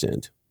of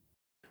accent.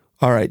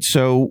 All right,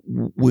 so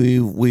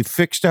we've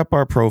fixed up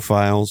our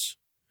profiles.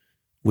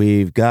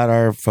 We've got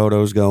our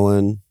photos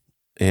going,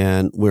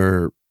 and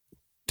we're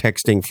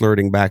texting,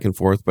 flirting back and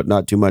forth, but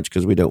not too much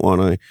because we don't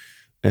want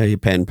a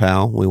pen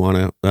pal. We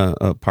want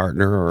a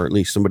partner, or at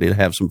least somebody to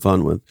have some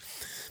fun with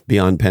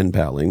beyond pen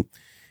paling.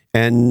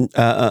 And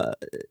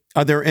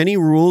Are there any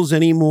rules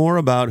anymore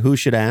about who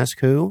should ask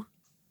who?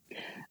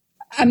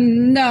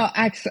 No,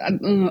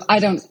 actually, I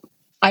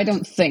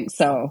don't think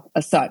so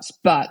as such.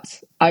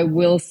 But I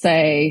will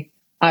say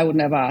I would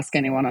never ask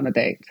anyone on a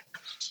date.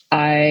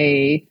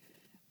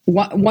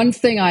 One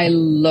thing I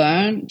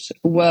learned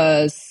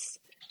was,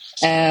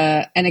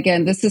 and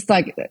again, this is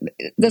like,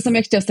 there's a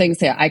mixture of things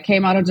here. I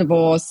came out of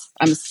divorce.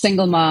 I'm a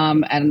single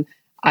mom, and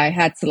I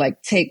had to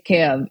like take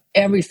care of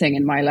everything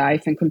in my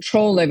life and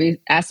control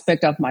every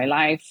aspect of my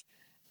life.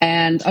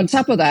 And on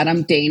top of that,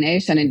 I'm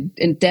Danish, and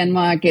in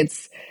Denmark,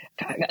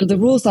 the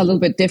rules are a little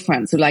bit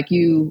different. So like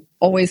you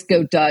always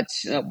go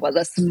Dutch. Well,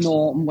 that's the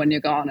norm when you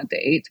go on a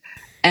date.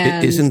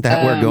 And, isn't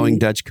that where going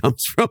Dutch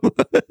comes from?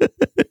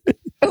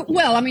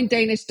 Well, I mean,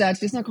 Danish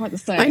Dutch is not quite the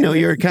same. I know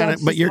you're kind of,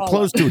 but you're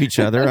close to each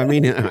other. I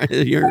mean,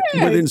 you're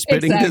within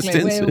spitting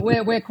distance.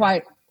 We're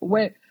quite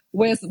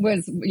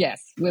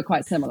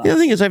similar. The other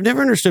thing is, I've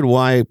never understood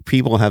why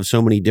people have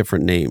so many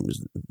different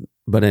names.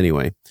 But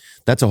anyway,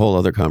 that's a whole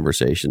other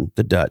conversation.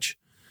 The Dutch.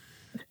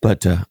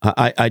 But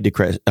I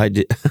digress. I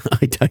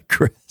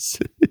digress.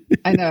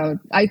 I know.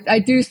 I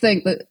do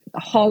think that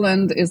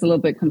Holland is a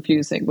little bit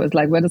confusing. With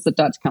like, where does the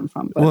Dutch come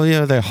from? But, well,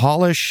 yeah, they're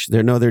Hollish.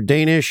 They're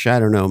Danish. I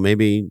don't know.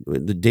 Maybe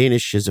the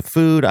Danish is a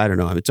food. I don't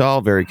know. It's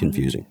all very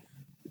confusing.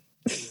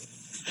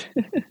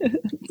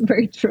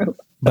 Very true.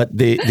 But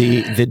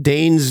the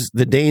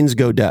Danes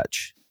go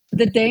Dutch.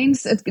 The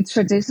Danes,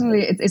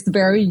 traditionally, it's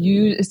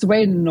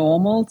very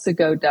normal to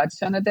go Dutch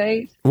on a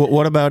date.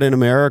 What about in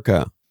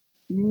America?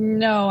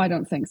 No, I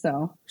don't think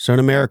so. So in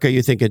America,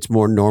 you think it's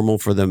more normal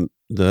for the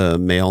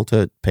male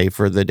to pay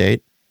for the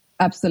date?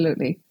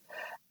 Absolutely.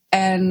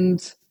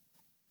 And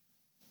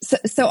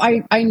so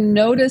I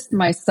noticed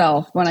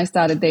myself when I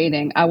started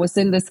dating, I was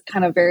in this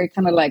very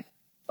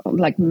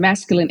like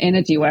masculine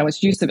energy where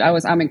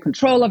I'm in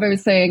control of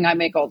everything. I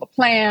make all the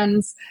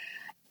plans,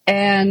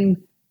 and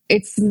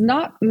it's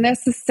not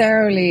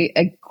necessarily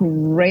a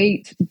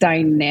great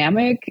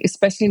dynamic,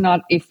 especially not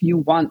if you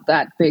want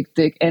that big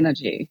dick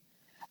energy.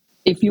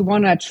 If you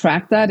want to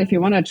attract that, if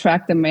you want to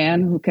attract a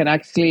man who can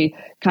actually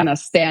kind of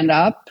stand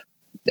up,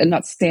 and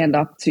not stand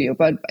up to you,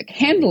 but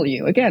handle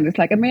you. Again, it's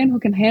like a man who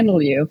can handle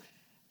you.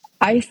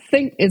 I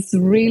think it's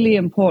really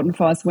important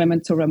for us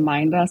women to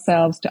remind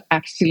ourselves to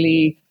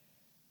actually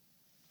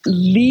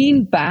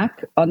lean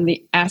back on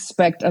the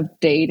aspect of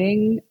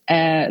dating,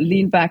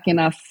 lean back in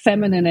our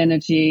feminine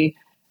energy,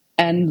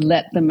 and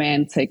let the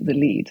man take the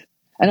lead.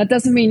 And that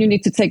doesn't mean you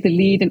need to take the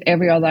lead in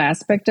every other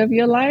aspect of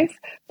your life,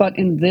 but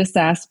in this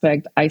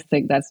aspect, I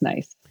think that's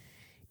nice.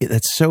 Yeah,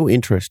 that's so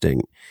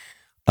interesting.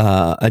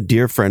 A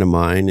dear friend of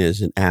mine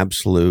is an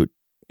absolute,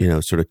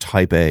 sort of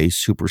type A,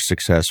 super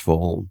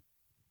successful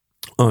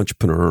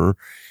entrepreneur.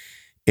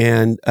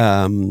 And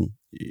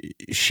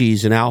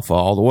she's an alpha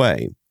all the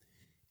way.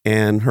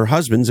 And her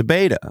husband's a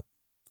beta,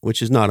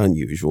 which is not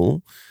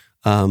unusual.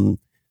 But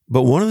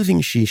one of the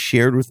things she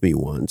shared with me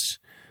once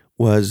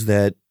was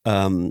that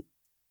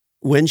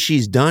when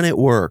she's done at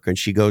work and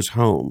she goes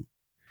home,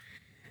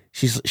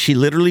 she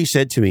literally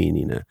said to me,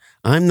 Nina,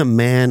 I'm the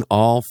man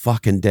all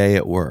fucking day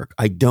at work.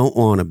 I don't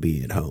want to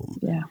be at home.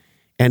 Yeah.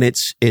 And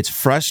it's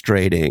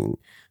frustrating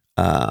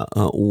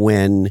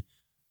when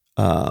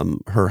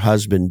her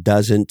husband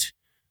doesn't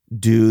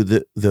do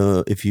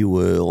the if you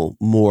will,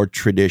 more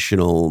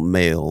traditional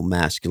male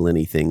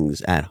masculine-y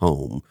things at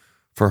home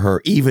for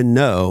her, even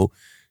though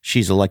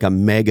she's like a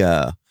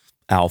mega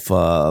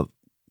alpha.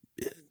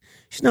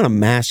 She's not a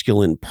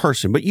masculine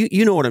person, but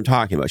you know what I'm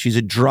talking about. She's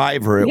a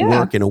driver at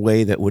work in a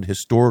way that would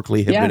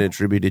historically have been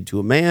attributed to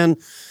a man.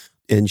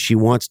 And she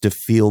wants to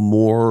feel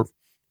more,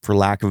 for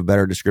lack of a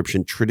better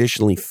description,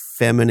 traditionally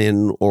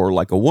feminine or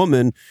like a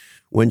woman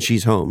when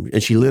she's home.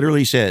 And she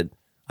literally said,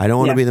 I don't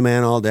want to be the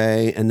man all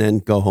day and then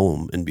go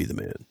home and be the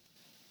man.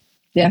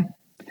 Yeah.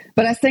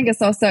 But I think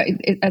it's also,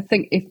 I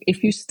think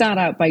if you start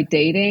out by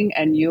dating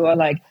and you are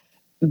like,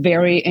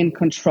 very in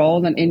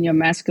control and in your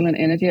masculine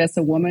energy as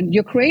a woman,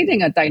 you're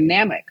creating a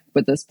dynamic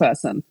with this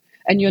person,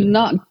 and you're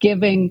not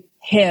giving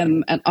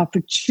him an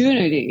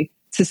opportunity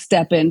to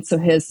step into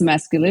his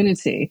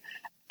masculinity.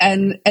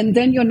 And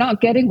then you're not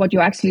getting what you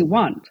actually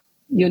want.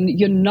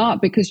 You're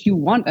not, because you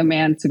want a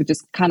man to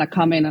just kind of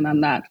come in and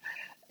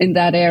in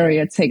that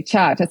area, take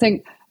charge. I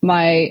think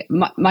my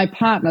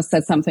partner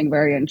said something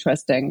very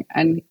interesting,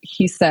 and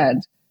he said,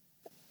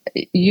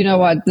 you know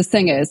what, the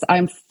thing is,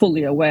 I'm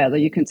fully aware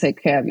that you can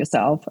take care of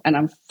yourself, and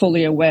I'm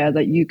fully aware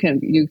that you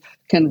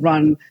can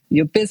run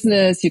your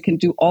business, you can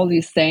do all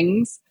these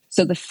things.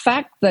 So the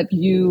fact that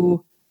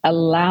you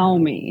allow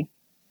me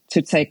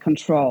to take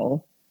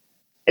control,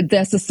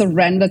 there's a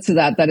surrender to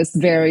that is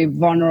very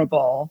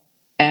vulnerable,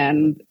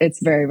 and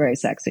it's very, very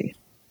sexy.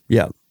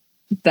 Yeah.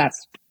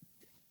 That's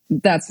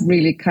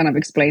really kind of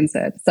explains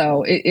it.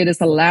 So it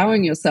is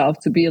allowing yourself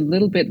to be a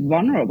little bit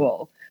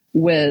vulnerable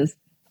with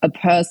a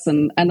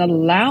person and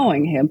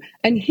allowing him.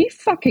 And he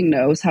fucking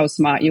knows how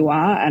smart you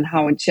are and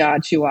how in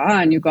charge you are,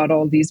 and you got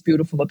all these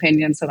beautiful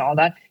opinions and all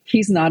that.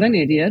 He's not an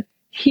idiot.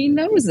 He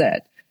knows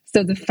it.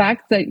 So the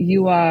fact that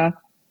you are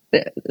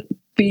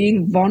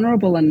being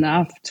vulnerable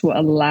enough to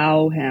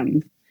allow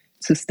him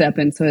to step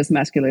into his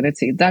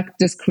masculinity. That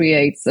just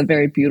creates a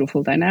very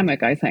beautiful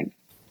dynamic, I think.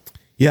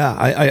 Yeah,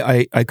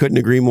 I couldn't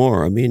agree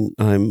more. I mean,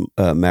 I'm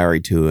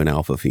married to an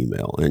alpha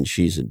female, and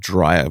she's a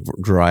driver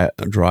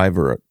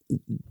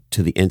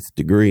to the nth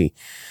degree.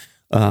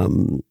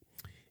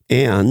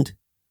 And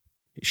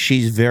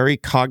she's very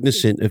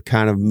cognizant of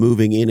kind of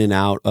moving in and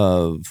out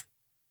of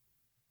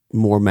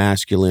more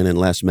masculine and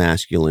less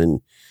masculine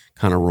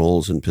kind of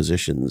roles and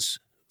positions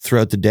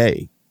throughout the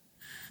day.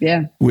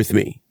 Yeah. With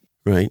me,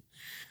 right?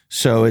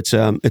 So it's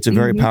a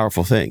very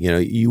powerful thing. You know,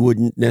 you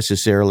wouldn't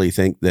necessarily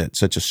think that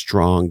such a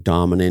strong,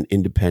 dominant,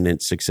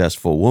 independent,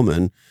 successful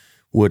woman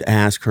would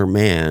ask her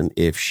man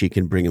if she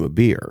can bring him a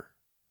beer,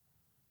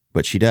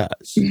 but she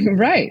does.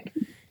 Right.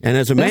 And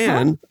as a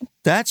man,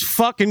 that's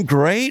fucking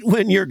great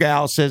when your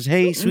gal says,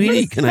 "Hey,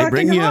 sweetie, can I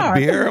bring you a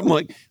beer?" I'm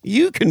like,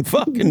 "You can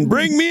fucking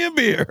bring me a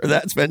beer."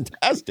 That's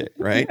fantastic,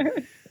 right?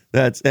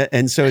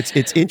 And so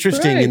it's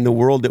interesting in the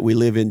world that we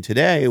live in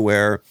today,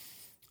 where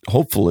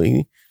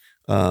hopefully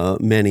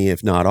many,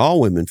 if not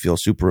all, women feel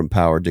super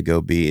empowered to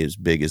go be as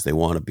big as they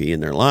want to be in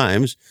their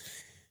lives.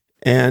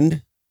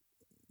 And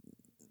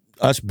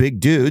us big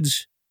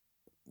dudes,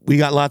 we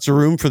got lots of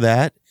room for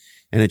that.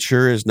 And it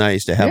sure is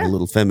nice to have a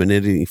little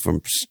femininity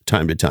from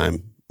time to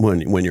time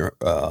when you're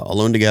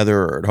alone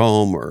together or at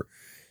home or,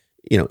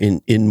 you know,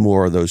 in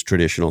more of those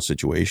traditional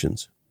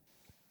situations.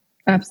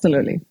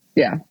 Absolutely.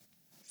 Yeah.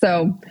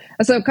 So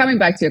coming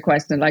back to your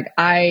question, like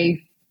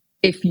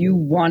if you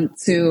want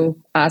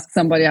to ask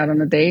somebody out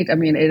on a date, I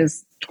mean, it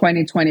is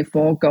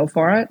 2024, go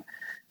for it.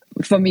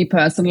 For me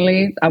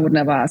personally, I would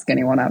never ask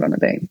anyone out on a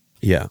date.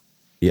 Yeah.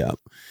 Yeah.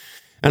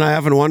 And I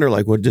often wonder,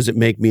 like, what does it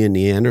make me a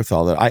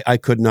Neanderthal that I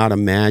could not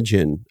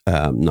imagine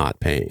not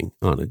paying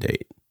on a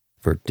date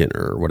for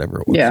dinner or whatever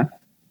it was. Yeah.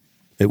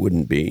 It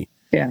wouldn't be.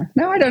 Yeah.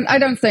 No, I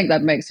don't think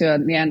that makes you a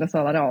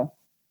Neanderthal at all.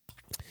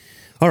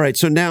 All right.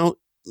 So now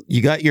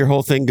you got your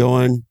whole thing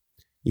going.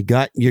 You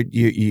got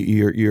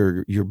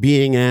you're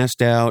being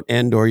asked out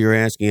and or you're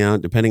asking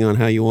out, depending on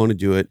how you want to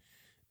do it.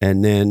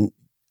 And then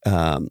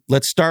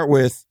let's start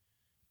with,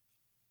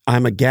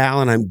 I'm a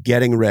gal and I'm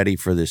getting ready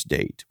for this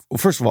date. Well,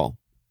 first of all,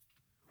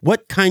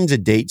 what kinds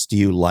of dates do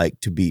you like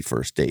to be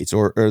first dates?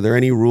 Or are there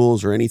any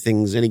rules or any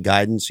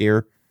guidance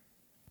here?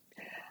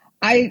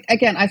 I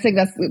think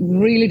that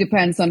really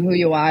depends on who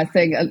you are. I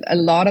think a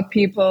lot of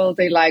people,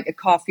 they like a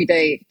coffee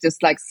date,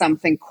 just like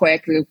something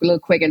quick, a little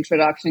quick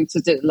introduction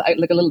to like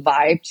a little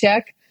vibe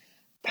check.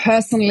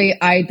 Personally,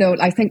 I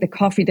don't. I think the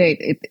coffee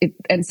date, it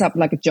ends up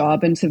like a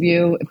job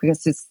interview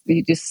because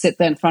you just sit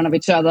there in front of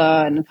each other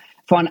and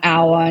for an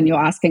hour and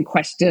you're asking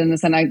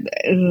questions and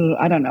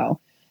I don't know.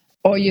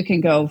 Or you can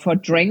go for a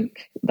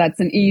drink. That's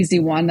an easy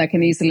one that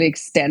can easily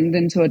extend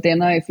into a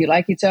dinner if you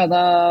like each other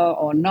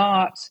or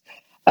not.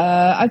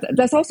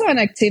 There's also an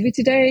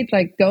activity date,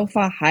 like go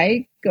for a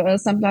hike or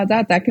something like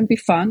that. That can be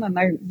fun and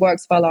that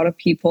works for a lot of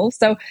people.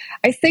 So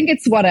I think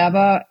it's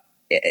whatever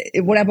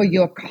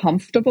you're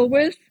comfortable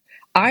with.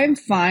 I'm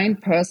fine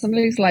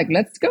personally. It's like,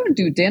 let's go and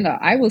do dinner.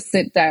 I will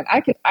sit down.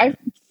 I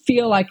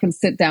feel I can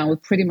sit down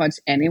with pretty much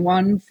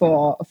anyone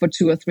for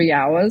 2 or 3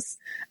 hours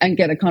and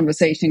get a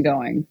conversation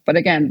going. But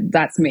again,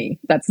 that's me.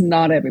 That's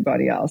not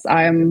everybody else.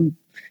 I'm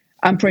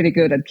pretty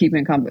good at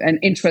keeping an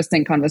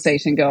interesting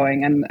conversation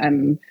going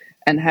and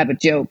have a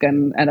joke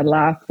and a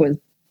laugh with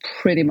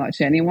pretty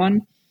much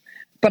anyone.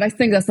 But I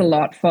think that's a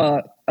lot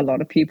for a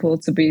lot of people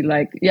to be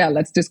like, yeah,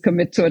 let's just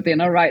commit to a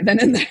dinner right then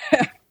and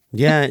there.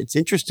 Yeah, it's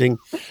interesting.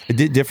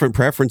 Different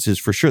preferences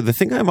for sure. The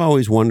thing I've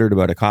always wondered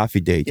about a coffee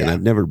date, and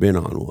I've never been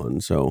on one,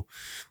 so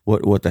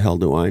what the hell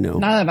do I know?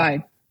 Neither have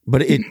I.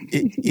 But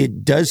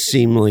it does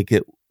seem like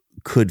it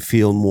could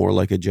feel more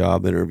like a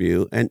job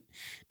interview. And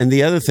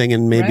the other thing,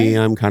 and maybe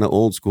I'm kind of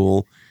old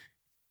school,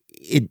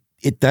 it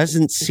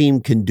doesn't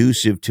seem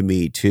conducive to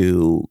me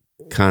to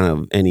kind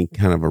of any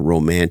kind of a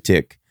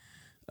romantic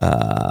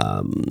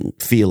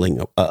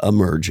feeling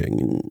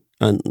emerging.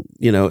 And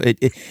you know,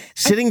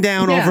 sitting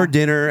down over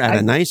dinner at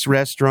a nice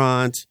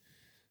restaurant.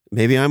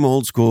 Maybe I'm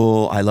old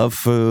school. I love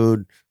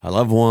food. I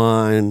love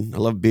wine. I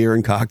love beer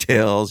and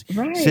cocktails.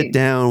 Right. Sit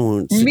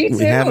down. Me too.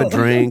 We have a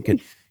drink, and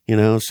you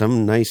know,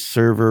 some nice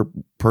server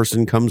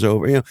person comes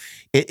over. You know,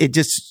 it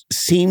just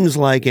seems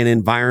like an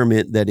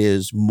environment that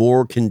is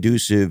more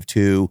conducive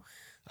to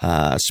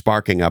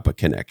sparking up a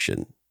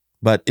connection.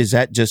 But is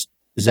that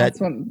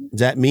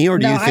me, or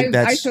do you think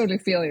that's? I totally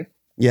feel you.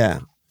 Yeah.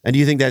 And do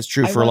you think that's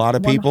true for a lot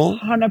of people?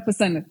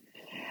 100%.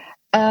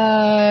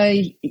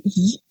 I'm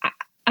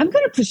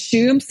going to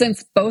presume,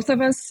 since both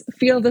of us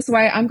feel this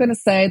way, I'm going to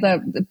say that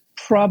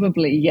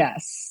probably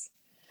yes.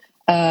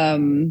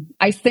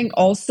 I think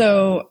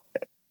also,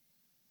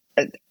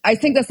 I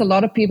think there's a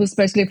lot of people,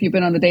 especially if you've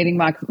been on the dating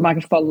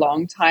market for a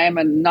long time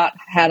and not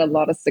had a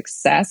lot of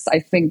success. I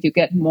think you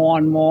get more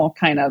and more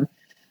kind of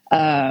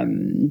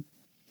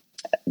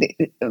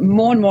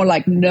more and more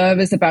like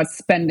nervous about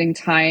spending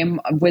time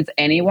with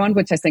anyone,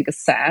 which I think is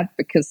sad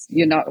because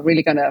you're not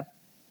going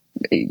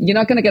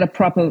to get a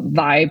proper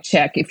vibe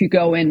check if you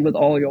go in with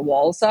all your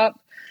walls up.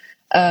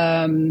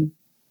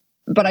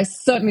 But I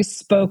certainly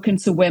spoken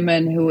to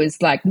women who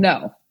is like,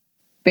 no,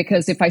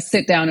 because if I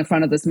sit down in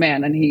front of this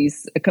man and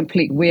he's a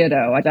complete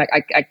weirdo,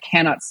 I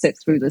cannot sit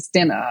through this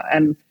dinner.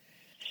 And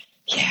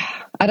yeah,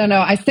 I don't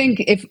know. I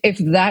think if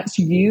that's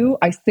you,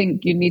 I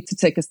think you need to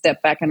take a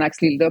step back and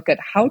actually look at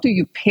how do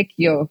you pick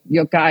your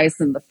guys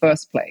in the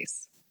first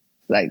place?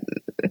 Like,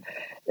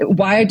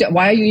 why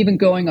are you even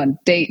going on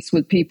dates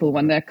with people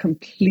when they're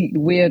complete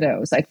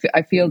weirdos?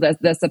 I feel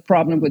that there's a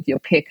problem with your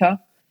picker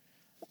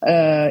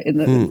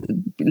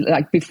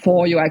like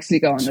before you actually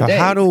go on the date. So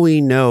how do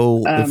we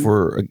know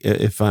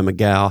if I'm a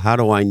gal? How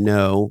do I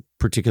know,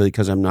 particularly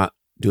because I'm not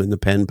doing the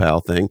pen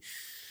pal thing?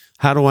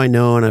 How do I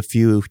know in a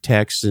few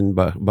texts and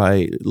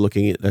by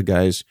looking at a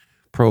guy's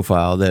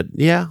profile that,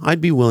 yeah,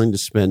 I'd be willing to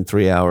spend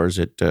 3 hours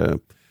at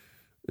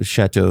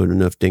Chateau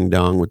Neuf Ding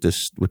Dong with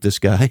this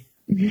guy?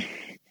 You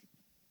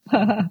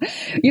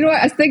know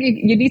what? I think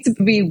you need to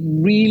be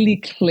really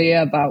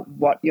clear about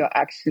what you're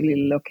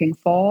actually looking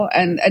for,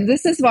 and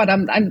this is what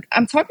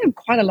I'm talking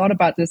quite a lot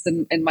about this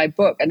in my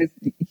book, and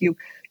you're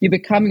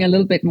becoming a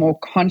little bit more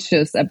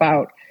conscious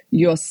about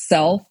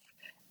yourself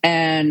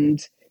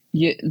and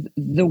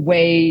the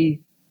way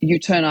you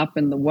turn up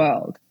in the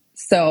world.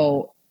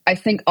 So I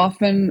think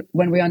often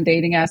when we're on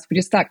dating apps, we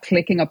just start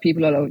clicking on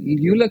people who are like,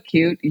 you look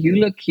cute, you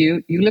look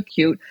cute, you look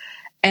cute,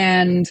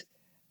 and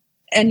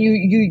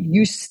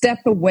you step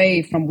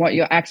away from what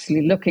you're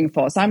actually looking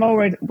for. So I'm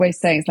always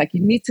saying it's like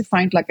you need to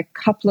find like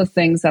a couple of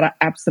things that are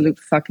absolute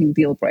fucking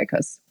deal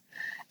breakers.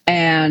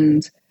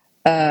 And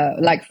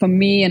like for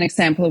me, an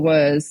example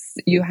was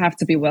you have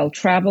to be well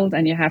traveled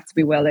and you have to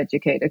be well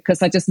educated,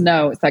 because I just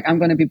know it's like I'm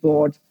going to be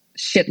bored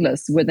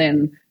shitless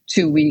within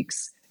 2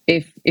 weeks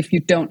if you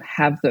don't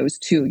have those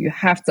two. You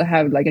have to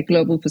have like a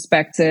global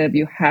perspective.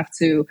 You have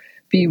to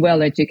be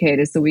well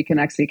educated so we can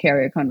actually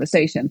carry a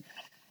conversation.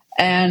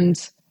 And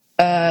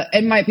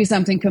it might be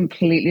something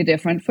completely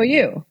different for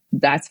you.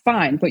 That's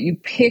fine. But you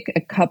pick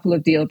a couple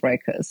of deal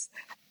breakers,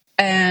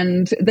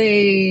 and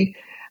they're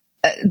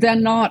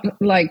not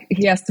like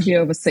he has to be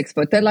over 6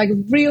 foot. They're like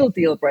real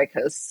deal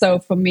breakers. So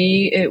for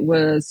me, it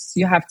was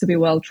you have to be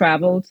well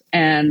traveled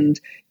and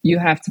you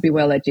have to be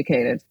well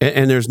educated.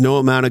 And there's no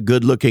amount of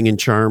good looking and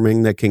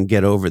charming that can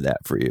get over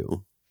that for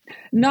you.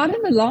 Not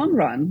in the long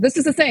run. This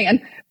is the thing.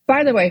 And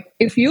by the way,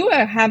 if you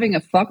are having a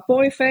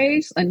fuckboy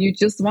phase and you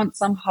just want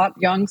some hot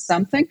young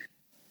something,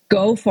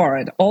 go for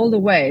it all the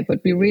way.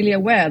 But be really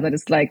aware that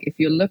it's like if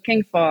you're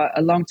looking for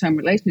a long-term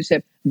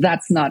relationship,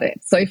 that's not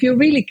it. So if you're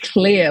really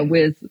clear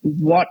with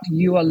what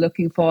you are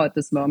looking for at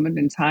this moment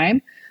in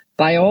time,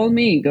 by all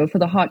means, go for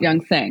the hot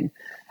young thing.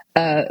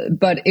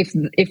 But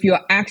if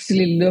you're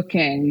actually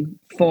looking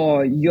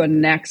for your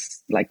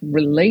next like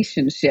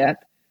relationship,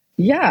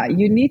 yeah,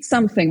 you need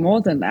something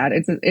more than that.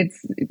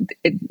 It's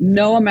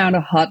no amount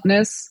of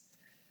hotness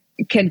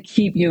can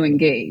keep you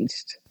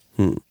engaged.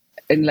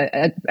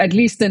 At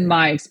least in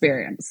my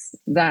experience,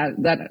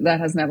 that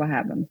has never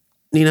happened.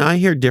 Nina, I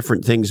hear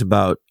different things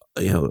about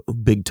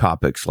big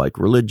topics like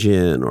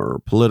religion or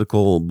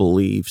political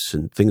beliefs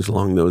and things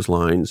along those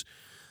lines.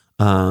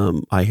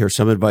 I hear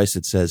some advice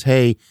that says,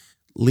 "Hey,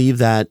 leave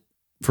that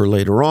for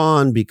later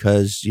on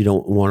because you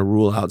don't want to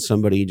rule out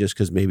somebody just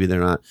because maybe they're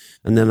not."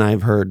 And then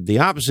I've heard the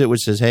opposite,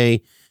 which says,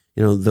 "Hey,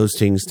 those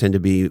things tend to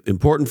be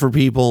important for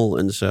people,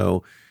 and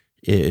so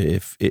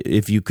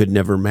if you could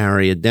never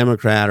marry a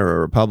Democrat or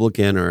a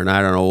Republican or an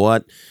I don't know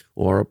what,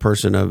 or a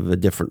person of a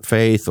different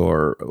faith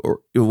or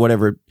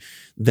whatever,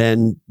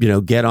 then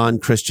get on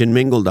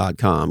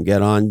christianmingle.com,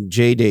 get on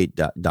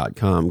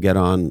jdate.com, get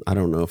on, I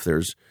don't know if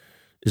is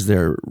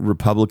there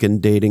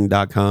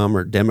republicandating.com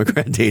or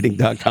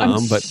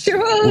democratdating.com, but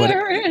sure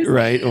there is.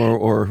 Right,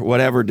 or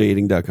whatever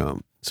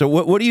dating.com. So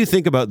what do you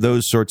think about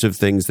those sorts of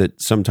things that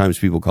sometimes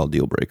people call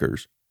deal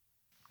breakers?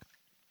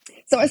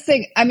 So I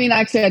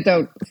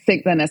don't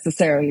think they're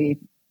necessarily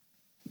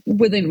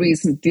within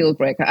reason deal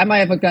breaker. Am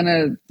I ever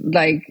gonna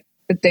like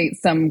date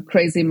some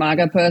crazy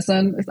MAGA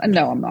person?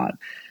 No, I'm not.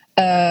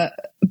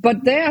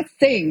 But there are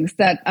things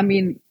that,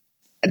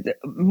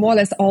 more or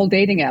less all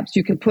dating apps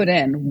you can put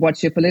in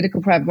what's your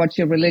political preference, what's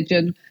your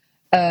religion.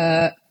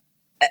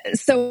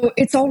 So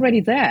it's already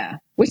there,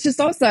 which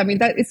is also,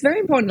 that it's very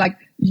important. Like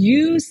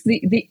use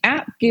the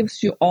app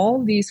gives you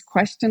all these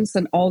questions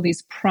and all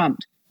these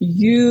prompts.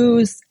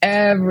 Use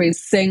every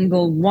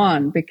single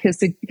one, because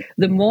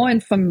the more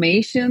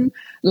information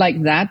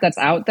like that's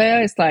out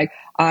there, it's like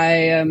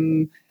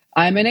I'm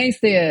an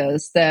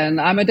atheist and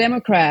I'm a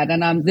Democrat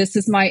and this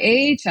is my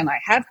age and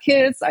I have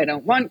kids, I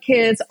don't want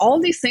kids.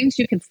 All these things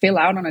you can fill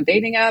out on a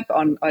dating app,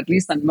 or at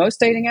least on most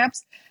dating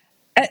apps,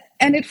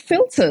 and it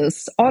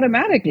filters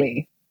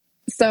automatically.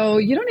 So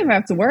you don't even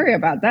have to worry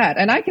about that.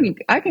 And I can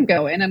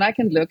go in and I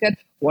can look at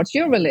what's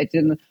your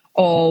religion,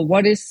 or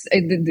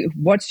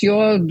what's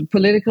your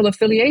political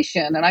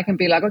affiliation, and I can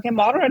be like, okay,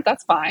 moderate,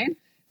 that's fine.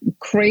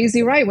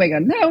 Crazy right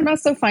winger, no, not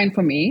so fine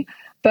for me.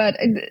 But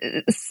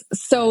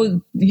so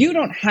you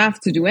don't have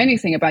to do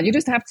anything about it. You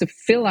just have to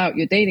fill out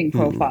your dating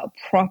profile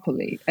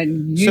properly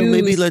and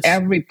use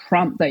every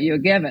prompt that you're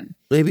given.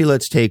 Maybe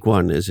let's take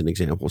one as an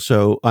example.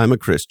 So I'm a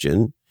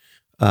Christian,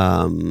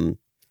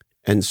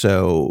 And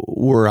so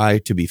were I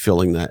to be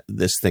filling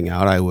this thing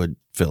out, I would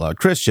fill out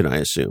Christian, I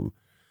assume.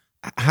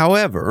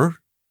 However,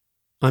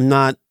 I'm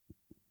not,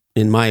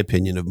 in my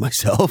opinion of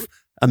myself,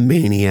 a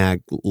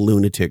maniac,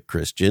 lunatic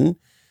Christian.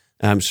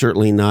 I'm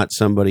certainly not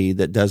somebody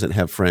that doesn't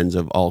have friends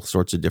of all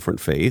sorts of different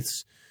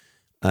faiths.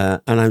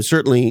 And I'm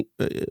certainly,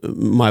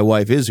 my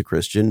wife is a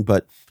Christian,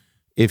 but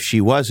if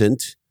she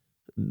wasn't,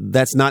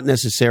 that's not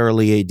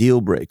necessarily a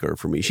deal breaker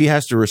for me. She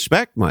has to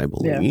respect my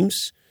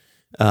beliefs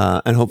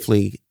and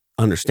hopefully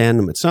understand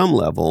them at some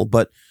level.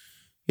 But,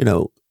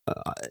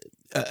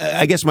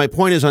 I guess my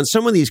point is on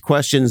some of these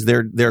questions,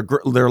 there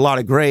are a lot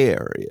of gray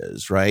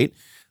areas, right?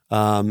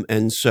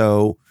 And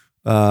so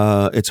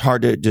it's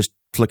hard to just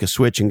flick a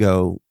switch and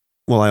go,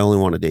 well, I only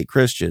want to date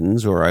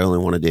Christians, or I only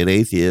want to date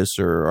atheists,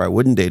 or I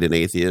wouldn't date an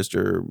atheist,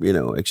 or,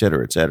 et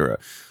cetera, et cetera.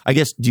 I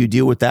guess, do you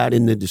deal with that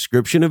in the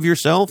description of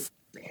yourself?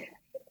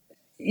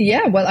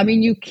 Yeah, well, I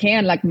mean, you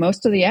can, like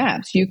most of the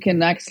apps, you can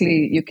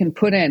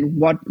put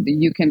in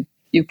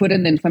you put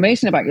in the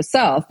information about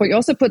yourself, but you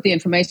also put the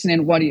information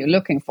in what are you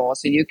looking for.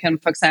 So you can,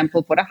 for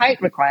example, put a height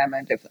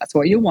requirement if that's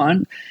what you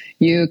want.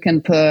 You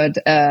can put,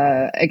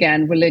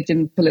 again,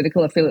 religion,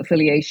 political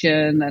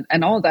affiliation,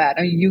 and all that.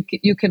 I mean,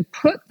 you can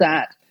put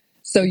that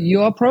so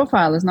your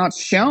profile is not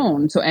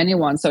shown to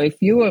anyone. So if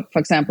you were, for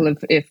example,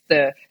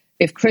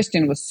 if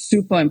Christian was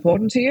super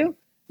important to you,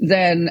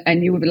 then,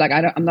 and you would be like,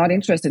 I'm not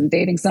interested in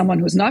dating someone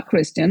who's not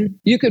Christian,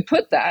 you could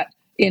put that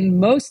in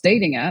most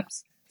dating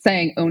apps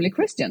saying only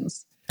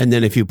Christians. And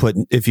then if you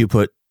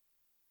put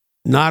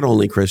not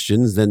only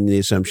Christians, then the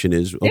assumption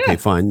is, okay,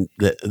 fine,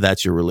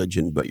 that's your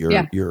religion, but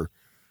you're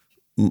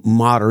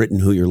moderate in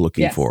who you're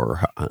looking for.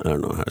 I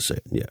don't know how to say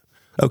it. Yeah.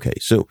 Okay.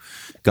 So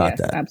got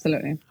that.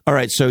 Absolutely. All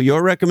right. So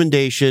your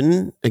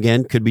recommendation,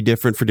 again, could be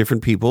different for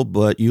different people,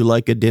 but you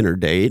like a dinner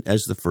date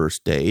as the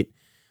first date.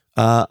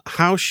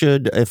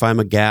 If I'm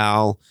a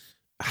gal,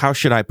 how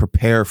should I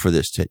prepare for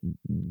this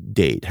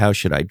date? How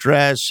should I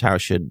dress? How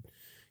should,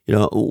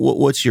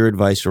 what's your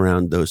advice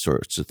around those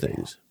sorts of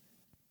things?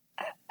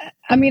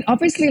 I mean,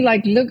 obviously,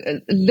 like look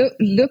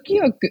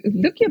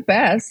your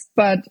best,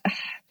 but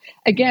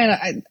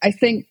again, I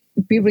think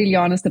be really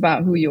honest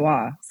about who you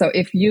are. So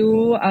if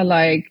you are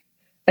like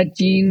a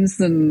jeans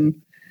and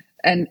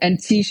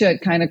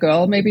t-shirt kind of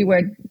girl, maybe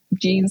wear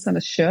jeans and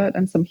a shirt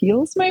and some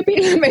heels, maybe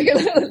make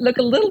it look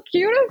a little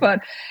cuter. But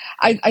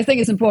I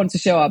think it's important to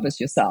show up as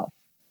yourself.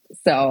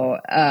 So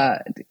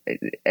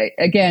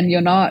again,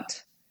 you're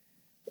not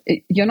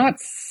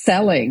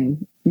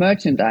selling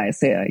merchandise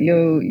here.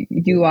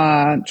 You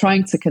are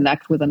trying to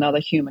connect with another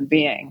human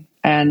being,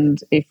 and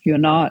if you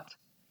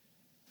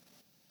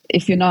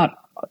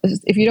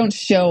don't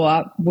show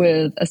up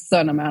with a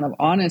certain amount of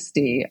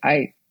honesty,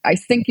 I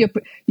think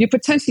you're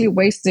potentially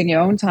wasting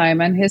your own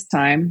time and his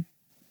time,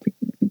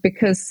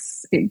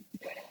 because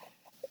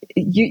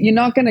you're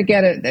not going to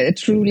get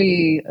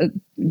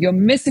you're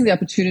missing the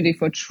opportunity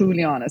for a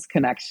truly honest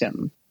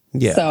connection.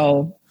 Yeah.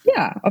 So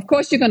yeah, of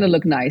course you're going to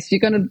look nice. You're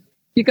going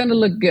to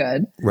look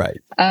good. Right.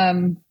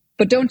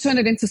 But don't turn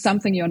it into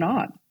something you're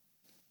not.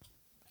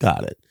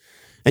 Got it.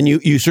 And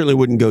you certainly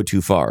wouldn't go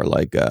too far.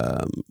 Like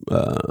a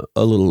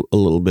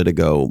little bit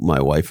ago,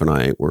 my wife and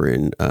I were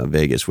in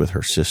Vegas with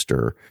her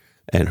sister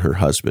and her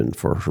husband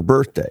for her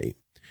birthday,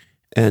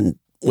 and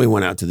we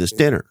went out to this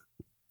dinner.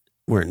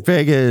 We're in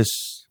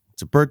Vegas.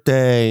 It's a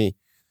birthday,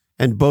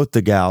 and both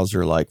the gals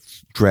are like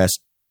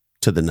dressed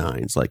to the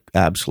nines, like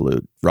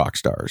absolute rock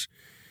stars,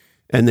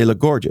 and they look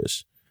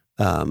gorgeous.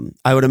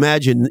 I would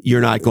imagine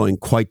you're not going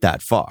quite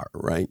that far,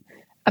 right?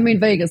 I mean,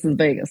 Vegas is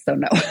Vegas, so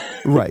no.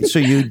 Right. So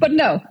you but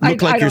no,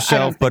 look like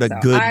yourself, but a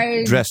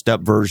good dressed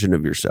up version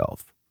of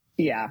yourself.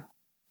 Yeah.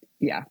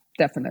 Yeah,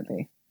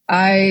 definitely.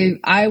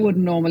 I would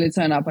normally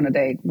turn up on a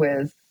date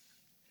with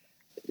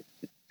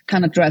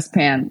kind of dress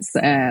pants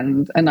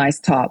and a nice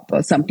top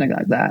or something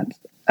like that.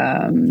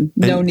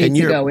 No need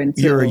to go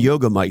into... You're a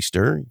yoga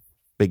meister,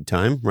 big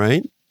time,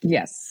 right?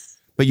 Yes.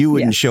 But you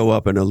wouldn't show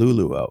up in a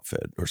Lulu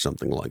outfit or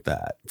something like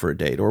that for a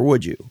date, or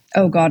would you?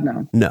 Oh, God,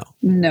 no. No.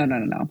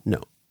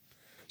 No.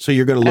 So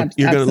you're going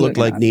to look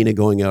like Nina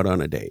going out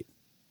on a date,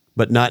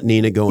 but not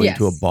Nina going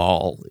to a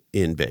ball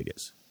in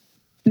Vegas.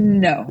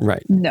 No.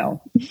 Right.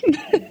 No.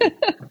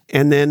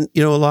 And then,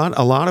 a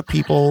lot of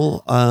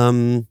people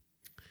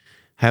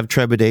have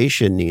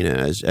trepidation,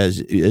 Nina,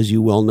 as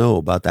you well know,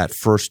 about that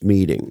first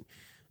meeting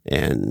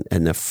and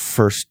the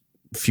first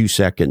few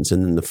seconds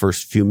and then the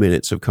first few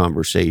minutes of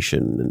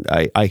conversation.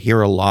 And I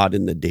hear a lot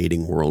in the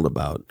dating world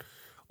about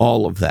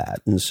all of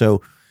that. And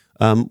so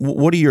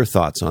what are your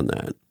thoughts on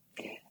that?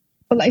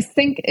 Well, I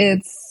think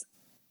it's,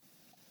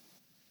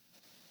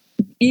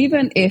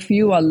 even if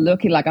you are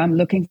looking like I'm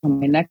looking for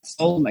my next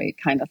soulmate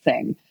kind of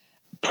thing,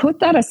 put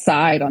that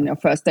aside on your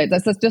first date.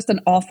 That's just an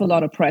awful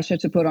lot of pressure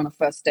to put on a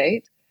first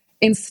date.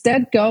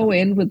 Instead, go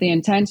in with the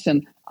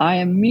intention, I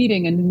am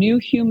meeting a new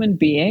human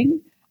being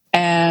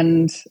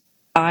and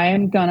I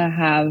am going to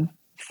have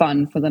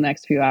fun for the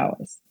next few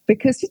hours.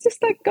 Because you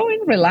just like go in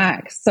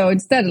relax. So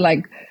instead,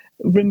 like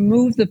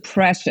remove the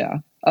pressure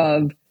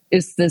of,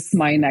 is this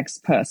my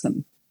next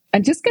person?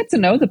 And just get to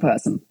know the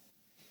person.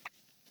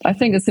 I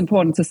think it's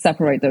important to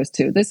separate those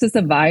two. This is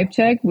a vibe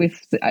check.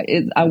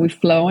 Are we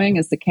flowing?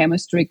 Is the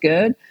chemistry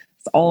good?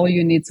 It's all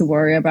you need to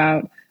worry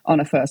about on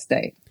a first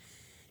date.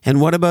 And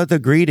what about the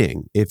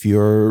greeting? If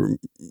you're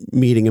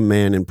meeting a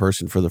man in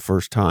person for the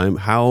first time,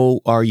 how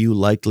are you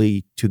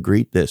likely to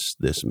greet this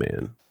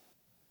man?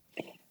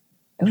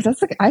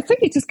 I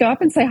think you just go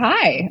up and say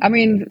hi. I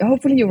mean,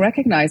 hopefully you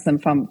recognize them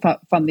from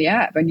the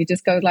app, and you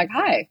just go like,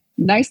 "Hi,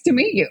 nice to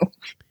meet you."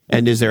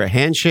 And is there a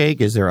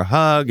handshake? Is there a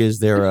hug? Is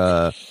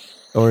there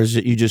or is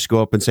it you just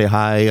go up and say,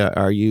 "Hi,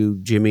 are you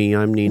Jimmy?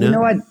 I'm Nina." You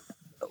know what?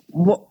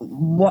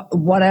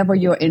 Whatever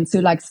you're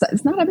into, like,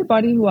 it's not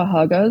everybody who are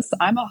huggers.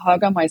 I'm a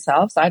hugger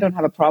myself, so I don't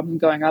have a problem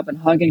going up and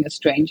hugging a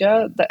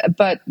stranger.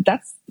 But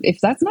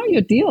if that's not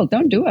your deal,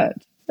 don't do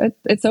it.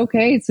 It's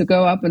okay to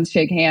go up and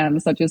shake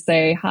hands or just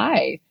say,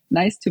 "Hi,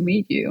 nice to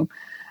meet you."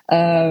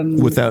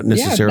 Without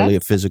necessarily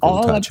a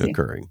physical touch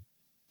occurring.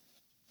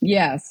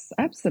 Yes,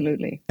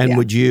 absolutely. And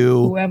would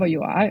you, whoever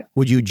you are,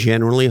 would you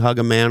generally hug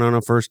a man on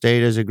a first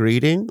date as a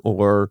greeting,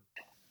 or?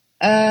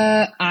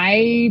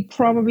 I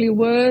probably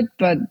would,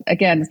 but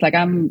again, it's like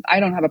I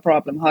don't have a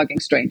problem hugging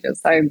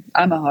strangers. I'm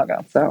a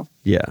hugger, so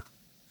yeah.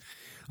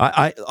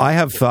 I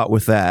have thought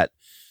with that,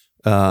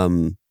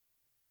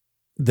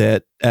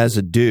 that as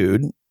a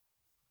dude,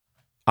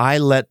 I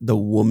let the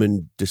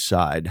woman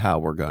decide how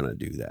we're going to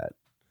do that.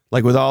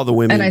 Like with all the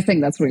women. And I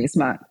think that's really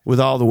smart. With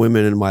all the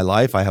women in my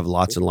life, I have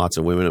lots and lots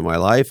of women in my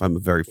life. I'm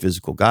a very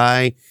physical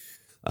guy.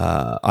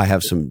 I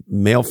have some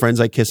male friends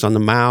I kiss on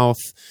the mouth.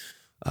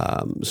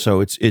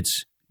 So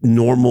it's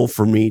normal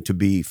for me to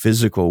be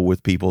physical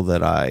with people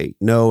that I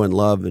know and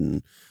love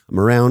and I'm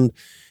around.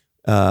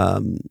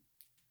 And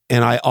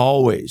I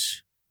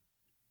always,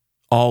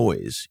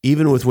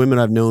 even with women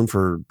I've known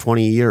for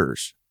 20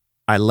 years,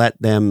 I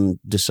let them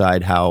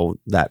decide how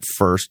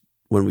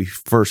when we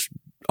first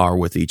are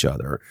with each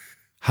other,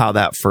 how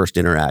that first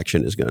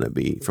interaction is going to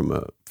be from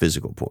a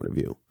physical point of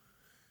view.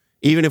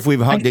 Even if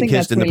we've hugged and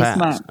kissed in the past,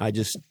 smart. I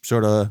just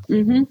sort of,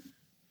 and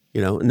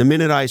the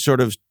minute I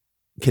sort of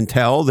can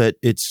tell that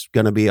it's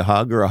going to be a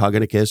hug or a hug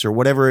and a kiss or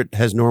whatever it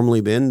has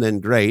normally been, then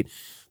great.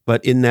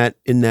 But in that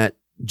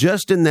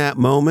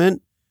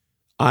moment,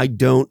 I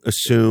don't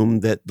assume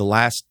that the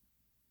last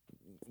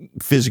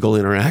physical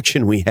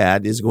interaction we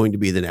had is going to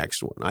be the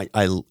next one.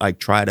 I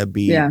try to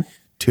be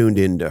tuned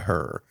into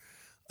her.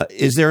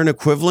 Is there an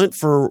equivalent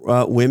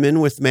for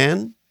women with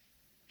men?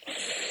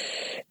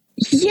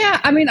 Yeah,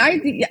 I mean,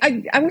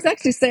 I was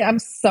actually saying I'm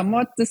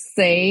somewhat the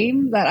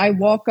same, that I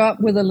walk up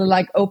with a little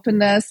like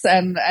openness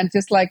and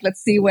just like,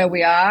 let's see where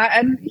we are.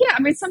 And yeah,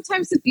 I mean,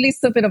 sometimes it leads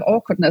to a bit of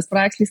awkwardness, but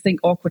I actually think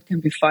awkward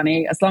can be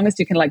funny as long as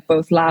you can like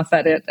both laugh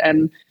at it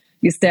and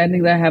you're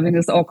standing there having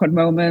this awkward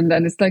moment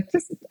and it's like,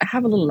 just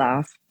have a little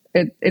laugh.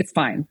 It's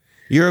fine.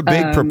 You're a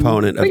big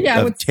proponent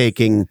of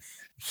taking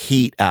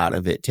heat out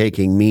of it,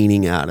 taking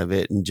meaning out of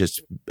it and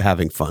just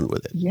having fun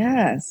with it.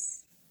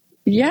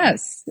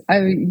 Yes,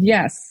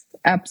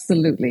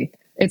 absolutely.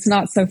 It's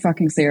not so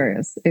fucking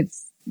serious.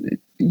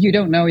 You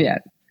don't know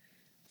yet.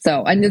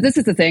 So, and this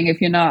is the thing,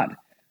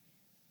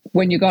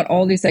 when you got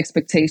all these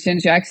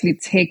expectations, you're actually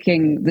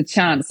taking the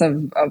chance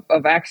of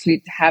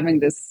actually having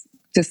this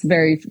just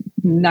very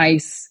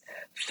nice,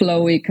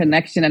 flowy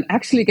connection and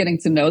actually getting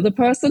to know the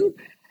person.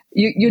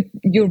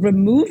 You're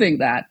removing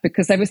that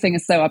because everything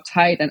is so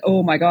uptight and,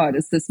 oh my God,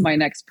 is this my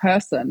next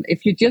person?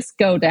 If you just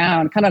go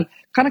down, kind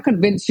of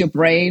convince your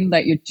brain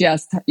that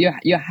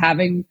you're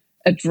having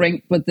a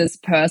drink with this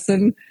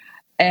person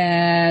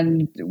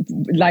and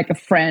like a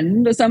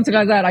friend or something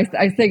like that.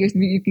 I think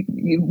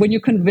when you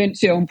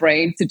convince your own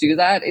brain to do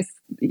that,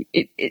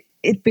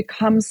 it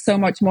becomes so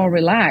much more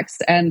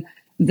relaxed. And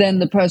then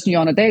the person you're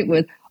on a date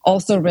with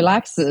also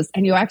relaxes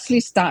and you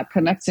actually start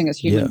connecting as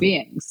human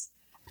beings.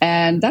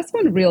 And that's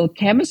when real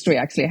chemistry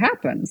actually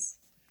happens.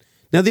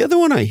 Now, the other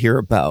one I hear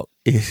about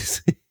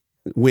is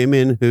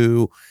women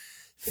who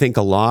think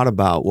a lot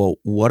about, well,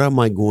 what am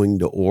I going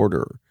to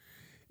order?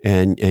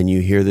 And you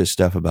hear this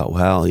stuff about,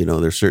 well,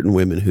 there's certain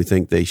women who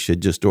think they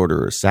should just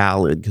order a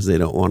salad because they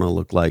don't want to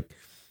look like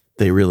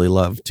they really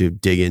love to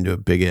dig into a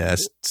big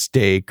ass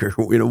steak or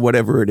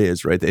whatever it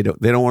is, right? They don't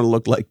want to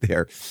look like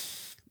they're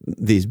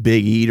these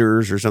big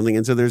eaters or something.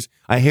 And so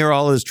I hear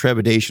all this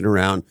trepidation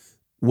around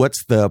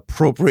what's the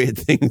appropriate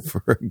thing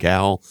for a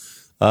gal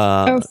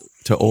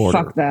to order.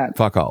 Fuck that.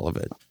 Fuck all of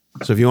it.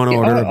 So if you want to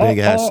order a big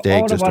ass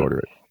steak, just order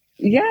it.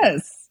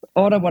 Yes.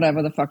 Order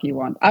whatever the fuck you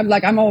want.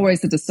 I'm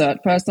always a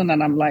dessert person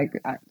and I'm like,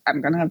 I'm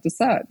going to have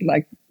dessert.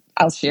 Like,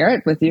 I'll share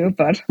it with you,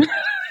 but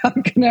I'm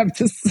going to have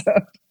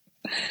dessert.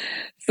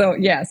 So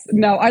yes,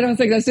 no, I don't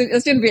think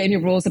there shouldn't be any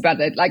rules about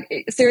it. Like,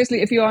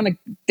 seriously, if you're on a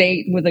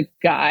date with a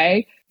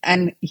guy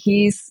and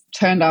he's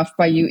turned off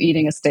by you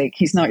eating a steak,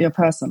 he's not your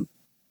person.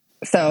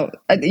 So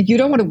you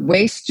don't want to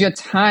waste your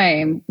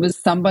time with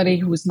somebody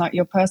who's not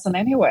your person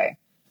anyway.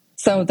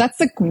 So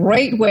that's a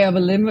great way of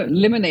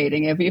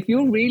eliminating it. If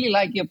you really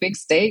like your big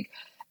steak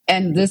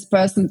and this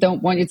person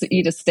don't want you to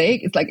eat a steak,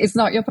 it's like, it's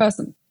not your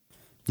person.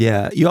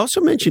 Yeah. You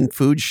also mentioned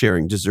food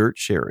sharing, dessert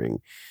sharing.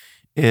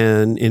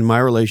 And in my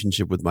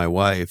relationship with my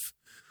wife,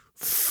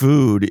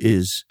 food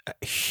is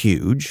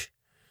huge.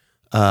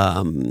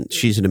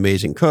 She's an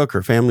amazing cook.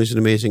 Her family's an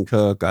amazing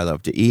cook. I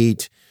love to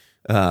eat.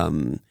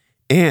 And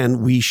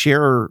we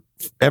share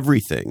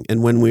everything.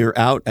 And when we're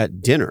out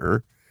at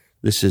dinner,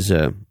 this is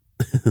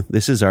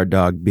our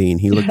dog Bean.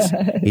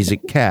 He's a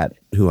cat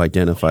who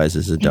identifies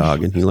as a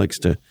dog, and he likes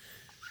to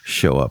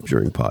show up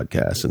during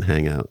podcasts and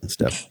hang out and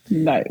stuff.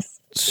 Nice.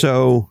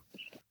 So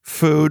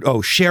food.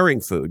 Oh, sharing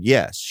food.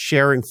 Yes.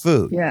 Sharing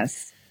food.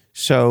 Yes.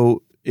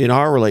 So in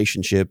our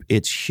relationship,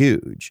 it's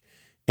huge.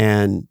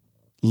 And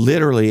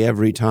literally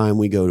every time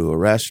we go to a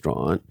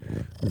restaurant,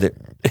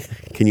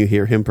 can you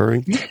hear him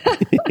purring?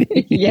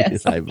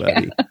 Yes. Hi,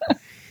 buddy.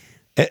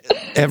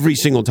 Every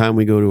single time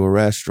we go to a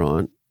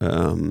restaurant,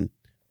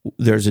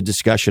 there's a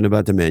discussion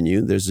about the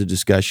menu. There's a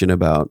discussion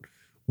about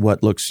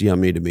what looks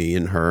yummy to me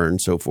and her and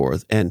so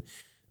forth. And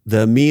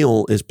the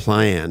meal is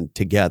planned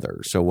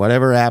together. So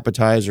whatever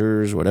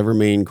appetizers, whatever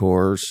main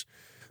course,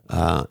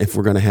 if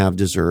we're going to have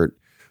dessert,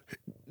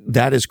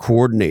 that is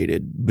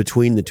coordinated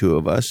between the two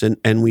of us,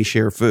 and we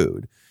share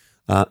food.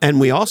 And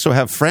we also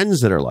have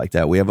friends that are like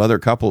that. We have other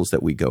couples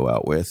that we go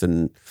out with,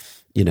 and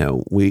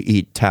we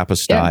eat tapas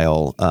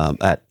style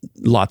at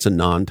lots of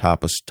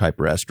non-tapas type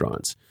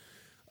restaurants.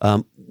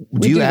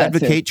 Do you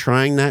advocate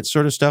trying that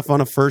sort of stuff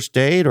on a first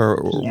date, or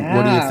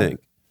what do you think?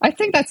 I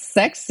think that's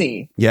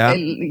sexy. Yeah?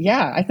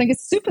 I think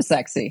it's super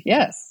sexy.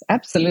 Yes,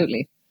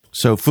 absolutely.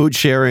 So food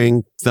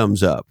sharing,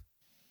 thumbs up.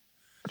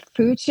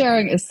 Food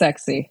sharing is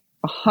sexy,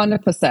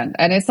 100%.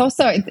 And it's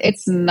also,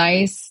 it's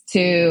nice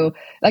to,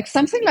 like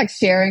something like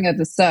sharing a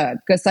dessert,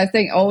 because I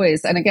think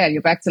always, and again,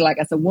 you're back to like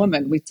as a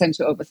woman, we tend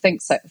to overthink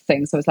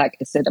things. So it's like,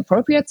 is it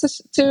appropriate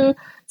to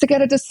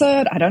get a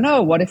dessert? I don't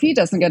know. What if he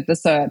doesn't get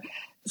dessert?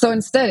 So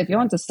instead, if you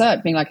want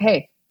dessert, being like,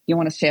 hey, you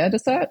want to share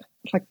dessert?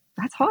 It's like,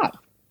 that's hot.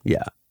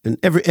 Yeah. And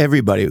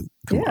everybody,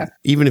 come on.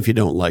 Even if you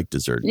don't like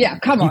dessert, you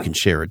can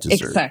share a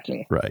dessert.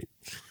 Exactly. Right.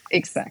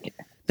 Exactly.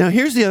 Now,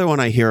 here's the other one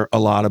I hear a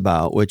lot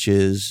about, which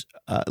is,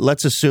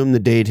 let's assume the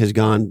date has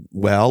gone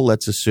well.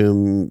 Let's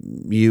assume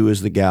you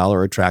as the gal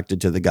are attracted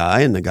to the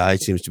guy, and the guy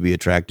seems to be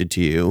attracted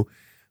to you.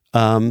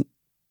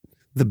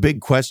 The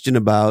big question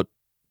about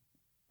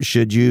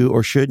should you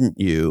or shouldn't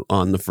you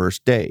on the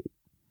first date?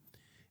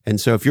 And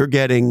so if you're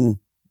getting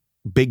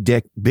big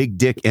dick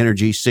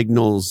energy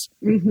signals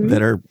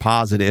that are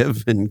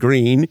positive and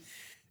green,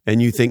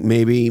 and you think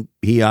maybe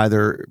he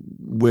either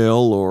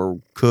will or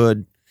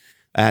could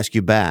ask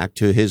you back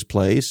to his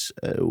place,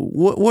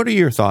 what are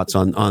your thoughts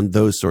on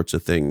those sorts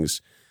of things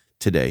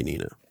today,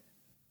 Nina?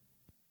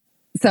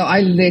 So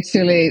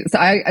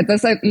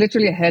there's like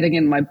literally a heading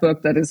in my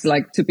book that is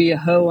like to be a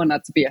hoe or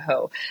not to be a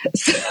hoe.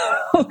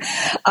 So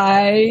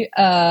I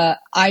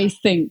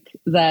think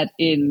that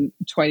in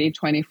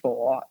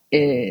 2024,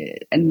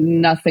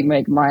 nothing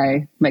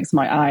makes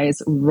my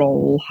eyes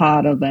roll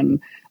harder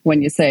than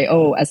when you say,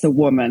 oh, as a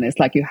woman, it's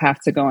like you have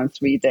to go on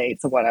 3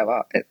 dates or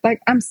whatever. It's like,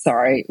 I'm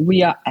sorry,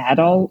 we are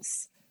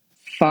adults.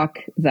 Fuck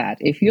that.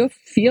 If you're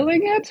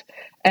feeling it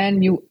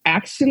and you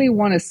actually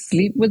want to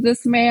sleep with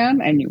this man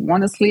and you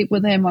want to sleep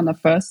with him on the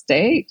first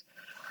date,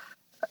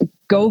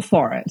 go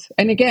for it.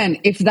 And again,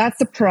 if that's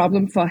a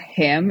problem for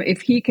him,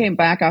 if he came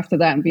back after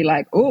that and be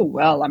like, oh,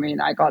 well, I mean,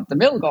 I got the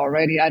milk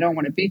already, I don't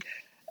want to be,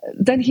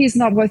 then he's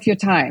not worth your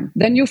time.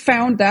 Then you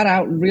found that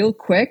out real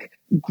quick.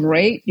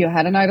 Great. You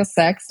had a night of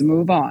sex,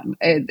 move on.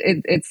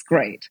 It's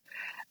great.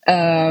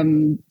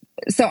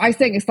 So I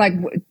think it's like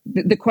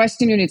the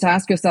question you need to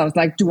ask yourself is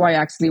like, do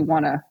I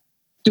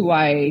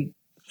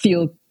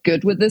feel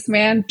good with this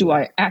man? Do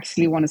I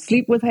actually want to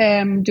sleep with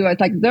him?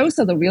 Those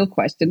are the real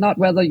question, not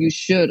whether you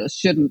should or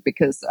shouldn't,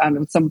 because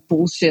some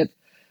bullshit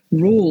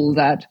rule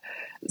that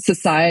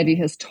society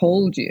has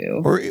told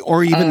you.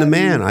 Or even the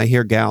man. I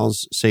hear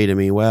gals say to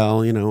me,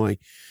 well, I'm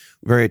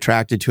very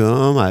attracted to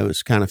him. I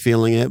was kind of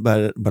feeling it,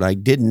 but I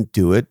didn't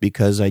do it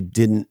because I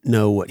didn't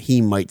know what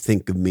he might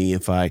think of me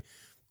if I,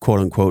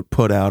 quote unquote,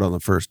 put out on the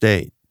first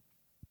date.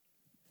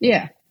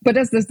 Yeah. But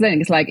that's the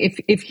thing. It's like,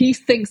 if he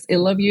thinks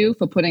ill of you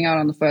for putting out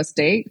on the first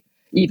date,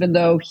 even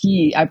though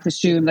I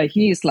presume that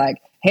he's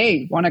like,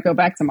 hey, want to go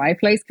back to my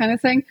place kind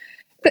of thing,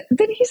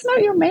 then he's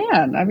not your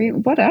man. I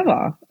mean,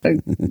 whatever.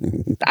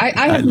 I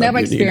have never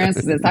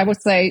experienced this. I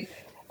would say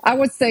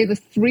the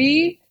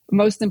 3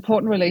 most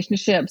important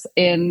relationships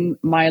in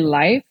my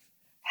life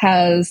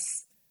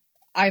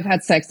I've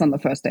had sex on the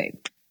first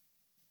date.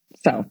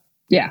 So,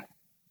 yeah.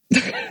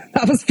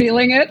 I was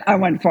feeling it. I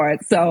went for it.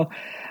 So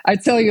I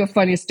tell you a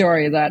funny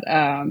story that,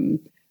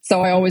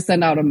 so I always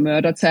send out a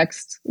murder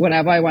text.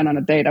 Whenever I went on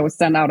a date, I would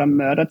send out a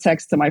murder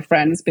text to my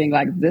friends being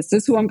like, this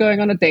is who I'm going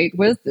on a date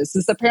with. This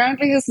is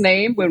apparently his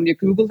name. When you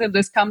Google him,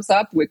 this comes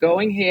up. We're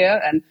going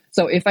here. And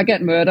so if I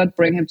get murdered,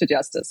 bring him to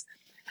justice.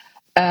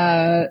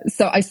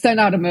 So I sent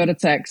out a murder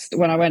text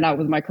when I went out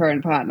with my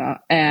current partner,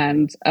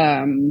 and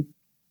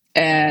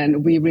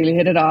we really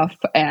hit it off,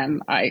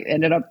 and I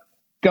ended up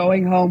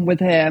going home with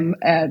him,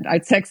 and I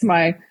text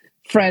my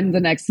friend the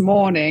next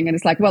morning, and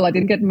it's like, well, I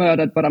didn't get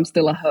murdered, but I'm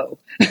still a hoe.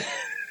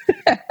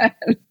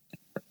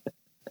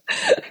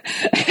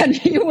 And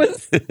he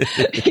was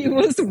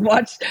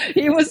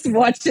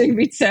watching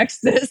me text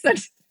this, and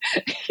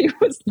he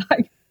was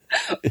like,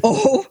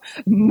 oh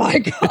my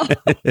God.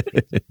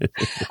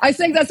 I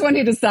think that's when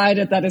he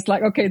decided that it's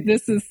like, okay,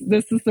 this is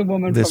the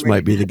woman This for me.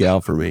 might be the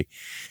gal for me.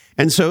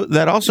 And so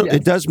that also, Yes.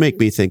 it does make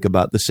me think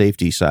about the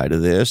safety side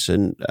of this,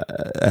 and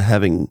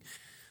having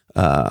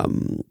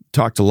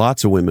talked to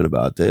lots of women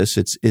about this,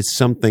 it's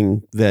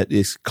something that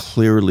is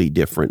clearly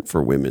different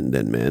for women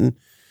than men.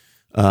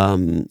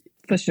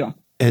 For sure.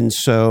 And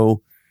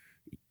so,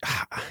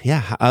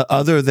 yeah,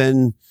 other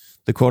than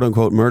the quote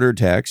unquote murder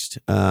text,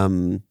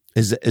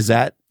 is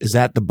that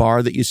the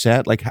bar that you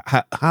set? Like,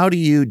 how do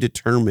you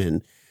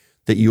determine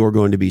that you're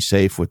going to be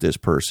safe with this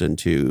person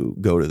to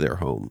go to their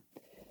home?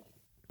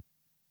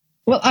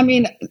 Well, I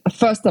mean,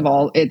 first of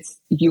all,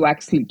 you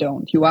actually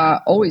don't. You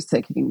are always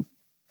taking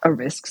a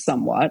risk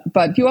somewhat,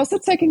 but you're also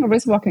taking a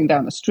risk walking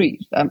down the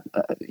street.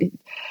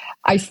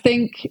 I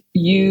think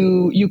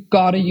you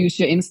got to use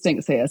your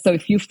instincts here. So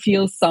if you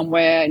feel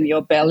somewhere in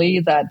your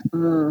belly that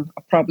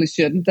I probably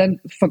shouldn't, then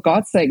for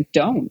God's sake,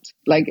 don't.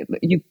 Like,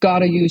 you got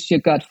to use your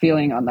gut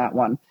feeling on that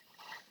one.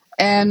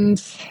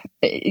 And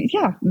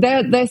yeah,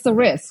 there's a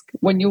risk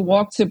when you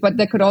walk to, but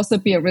there could also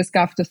be a risk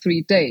after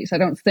 3 days. I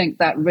don't think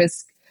that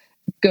risk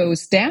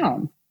goes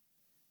down.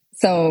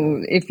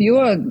 So if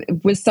you're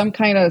with some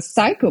kind of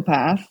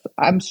psychopath,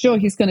 I'm sure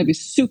he's going to be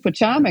super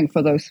charming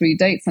for those 3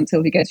 dates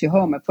until he gets you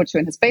home and puts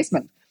you in his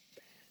basement.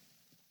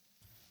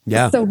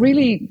 Yeah. So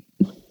really,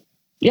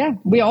 yeah,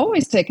 we're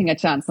always taking a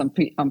chance on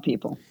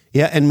people.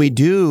 Yeah, and we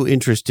do,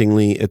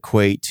 interestingly,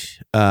 equate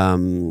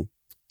sort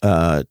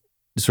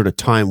of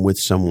time with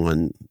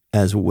someone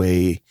as a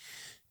way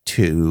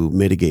to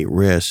mitigate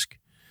risk.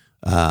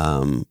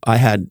 I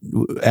had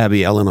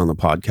Abby Ellen on the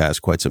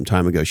podcast quite some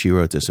time ago. She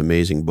wrote this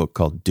amazing book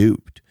called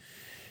Duped.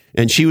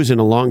 And she was in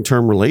a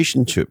long-term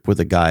relationship with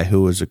a guy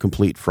who was a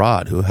complete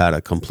fraud, who had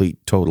a complete,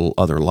 total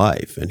other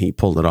life. And he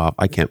pulled it off.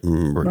 I can't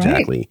remember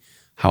exactly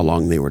how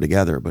long they were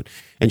together.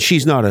 And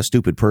she's not a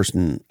stupid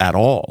person at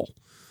all.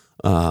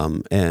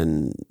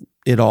 And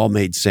it all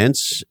made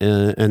sense.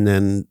 And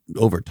then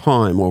over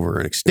time, over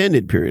an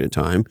extended period of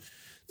time,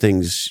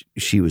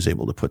 she was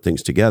able to put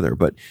things together.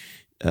 But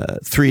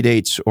 3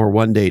 dates or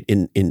 1 date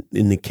in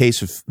the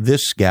case of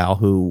this gal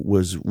who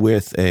was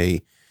with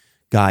a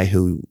guy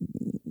who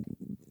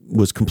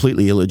was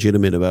completely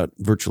illegitimate about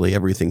virtually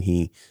everything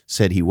he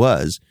said he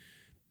was,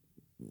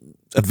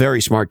 a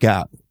very smart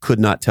gal could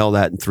not tell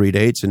that in 3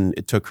 dates, and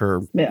it took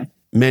her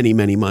many,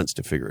 many months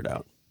to figure it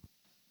out.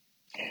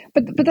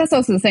 But that's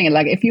also the thing.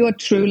 Like, if you are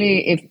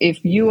truly,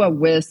 if you are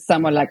with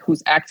someone like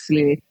who's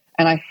actually,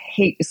 and I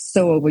hate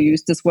so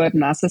overused this word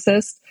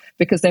narcissist,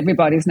 because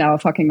everybody's now a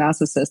fucking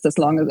narcissist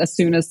as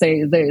soon as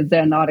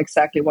they're not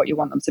exactly what you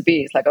want them to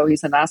be. It's like, oh,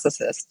 he's a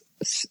narcissist.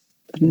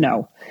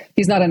 No,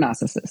 he's not a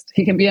narcissist.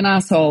 He can be an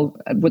asshole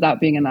without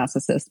being a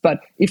narcissist. But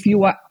if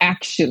you are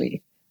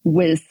actually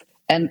with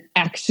an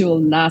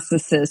actual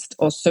narcissist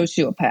or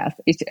sociopath,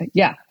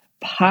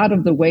 part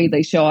of the way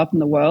they show up in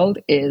the world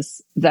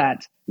is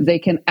that they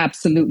can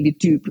absolutely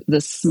dupe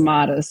the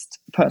smartest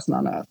person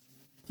on earth.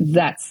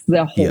 That's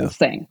their whole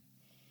thing.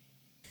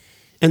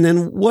 And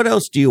then what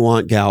else do you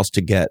want gals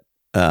to get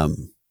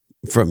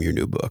from your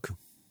new book?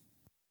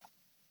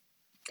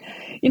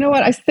 You know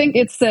what? I think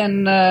it's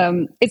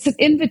an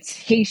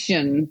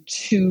invitation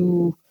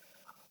to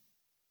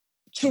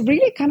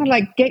really kind of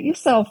like get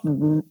yourself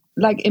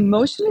like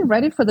emotionally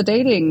ready for the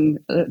dating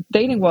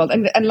world,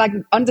 and like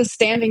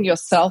understanding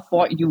yourself,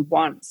 what you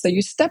want. So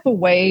you step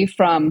away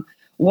from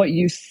what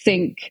you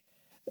think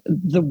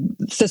the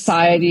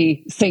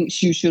society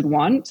thinks you should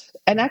want,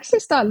 and actually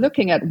start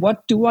looking at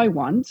what do I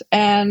want,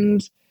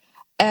 and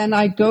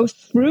I go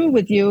through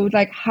with you,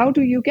 like, how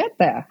do you get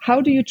there?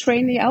 How do you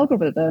train the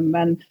algorithm,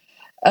 and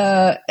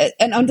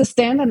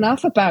understand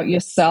enough about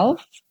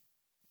yourself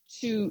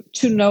to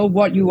know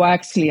what you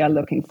actually are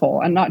looking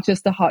for, and not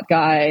just the hot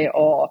guy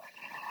or,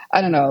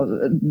 I don't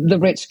know, the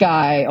rich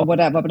guy or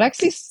whatever, but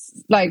actually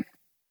like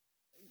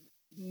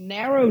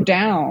narrow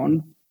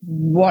down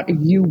what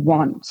you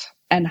want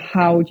and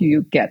how do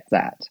you get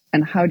that,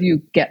 and how do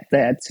you get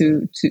there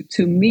to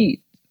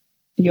meet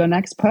your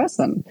next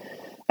person.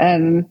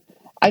 And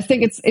I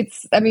think it's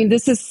I mean,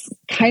 this is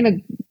kind of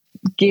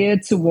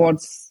geared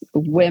towards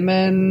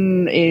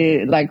women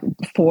like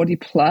 40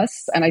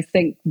 plus, and I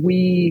think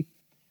we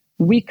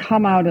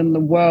come out in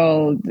the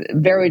world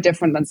very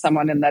different than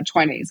someone in their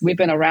 20s. We've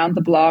been around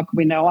the block,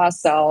 we know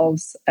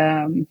ourselves,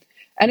 and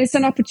it's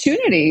an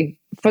opportunity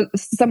for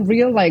some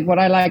real, like, what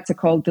I like to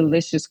call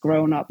delicious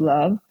grown-up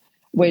love,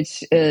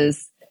 which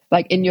is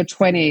like in your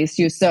 20s,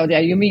 you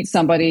meet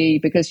somebody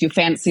because you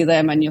fancy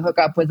them and you hook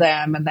up with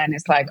them, and then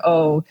it's like,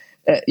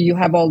 you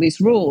have all these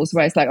rules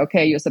where it's like,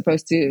 okay, you're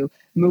supposed to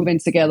move in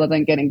together,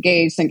 then get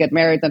engaged and get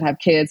married, then have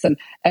kids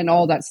and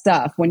all that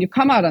stuff. When you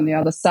come out on the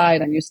other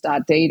side and you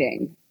start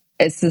dating,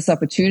 it's this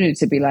opportunity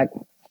to be like,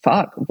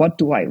 fuck, what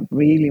do I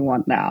really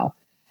want now?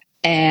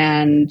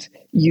 And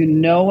you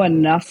know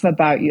enough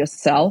about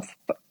yourself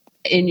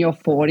in your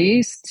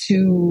 40s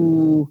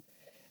to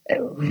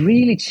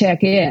really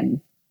check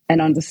in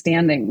and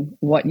understanding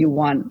what you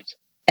want.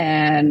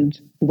 And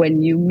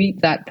when you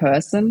meet that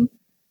person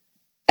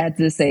at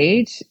this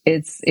age,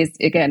 it's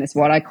again, it's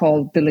what I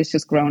call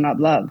delicious grown-up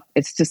love.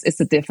 It's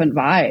a different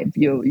vibe.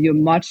 You're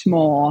much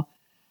more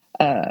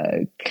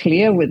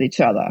clear with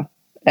each other.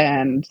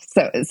 And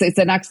so it's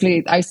an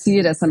actually, I see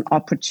it as an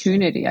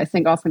opportunity. I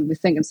think often we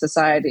think in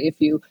society,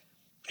 if you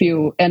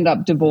end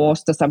up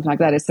divorced or something like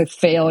that, it's a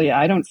failure.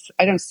 I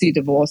don't see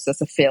divorce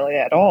as a failure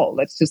at all.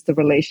 It's just a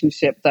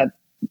relationship that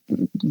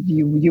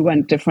you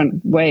went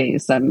different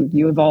ways and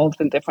you evolved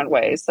in different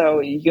ways. So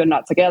you're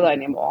not together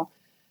anymore.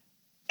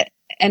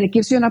 And it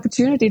gives you an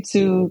opportunity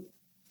to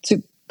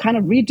kind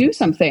of redo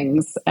some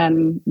things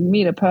and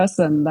meet a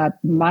person that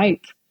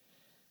might,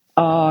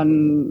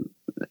 on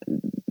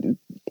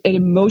an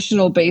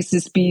emotional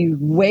basis, be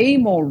way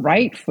more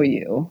right for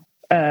you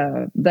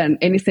than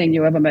anything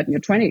you ever met in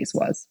your 20s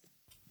was.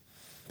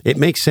 It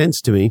makes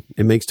sense to me.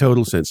 It makes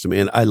total sense to me.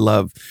 And I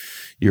love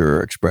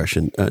your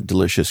expression,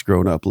 delicious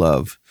grown-up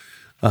love.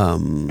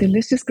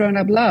 Delicious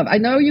grown-up love. I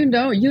know you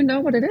know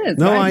what it is.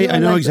 No, right? I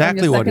know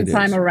exactly what it is.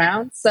 Second time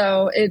around.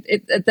 So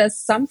it there's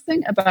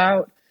something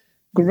about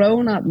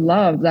grown-up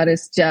love that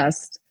is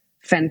just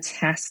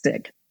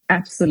fantastic.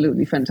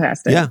 Absolutely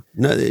fantastic. Yeah,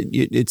 no,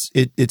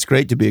 it's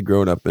great to be a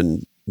grown-up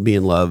and be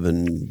in love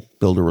and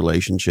build a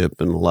relationship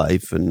and a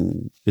life,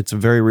 and it's a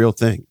very real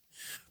thing,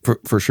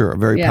 for sure, a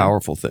very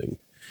powerful thing.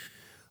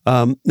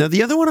 Now,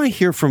 the other one I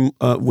hear from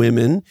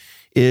women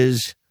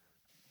is,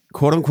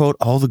 quote unquote,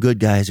 all the good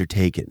guys are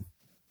taken.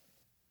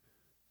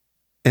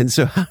 And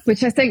so,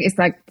 which I think is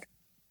like,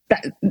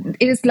 that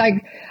is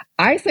like,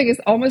 I think it's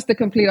almost the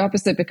complete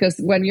opposite, because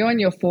when you're in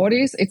your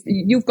 40s,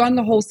 you've gone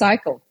the whole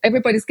cycle.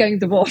 Everybody's getting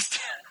divorced.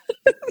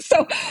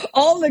 So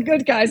all the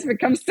good guys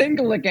become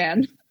single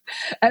again.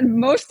 And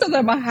most of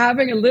them are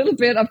having a little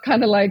bit of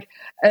kind of like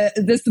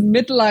this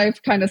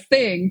midlife kind of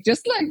thing,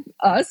 just like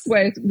us,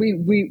 where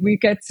we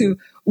get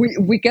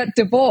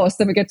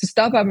divorced and we get to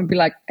stop up and be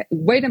like,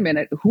 wait a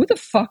minute, who the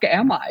fuck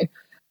am I?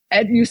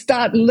 And you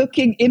start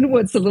looking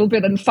inwards a little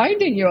bit and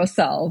finding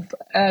yourself.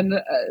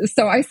 And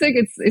so I think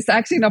it's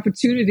actually an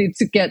opportunity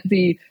to get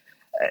the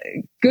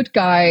good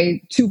guy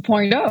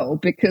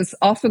 2.0, because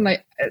often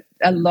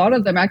a lot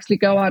of them actually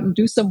go out and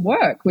do some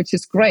work, which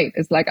is great.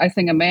 It's like, I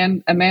think a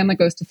man that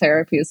goes to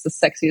therapy is the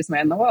sexiest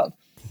man in the world.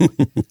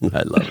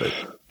 I love it.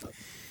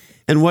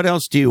 And what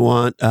else do you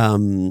want?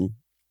 Well,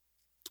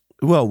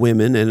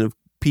 women and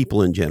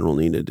people in general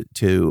needed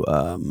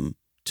to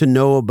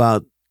know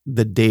about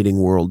the dating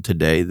world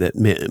today that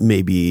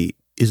maybe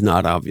is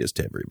not obvious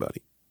to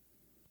everybody.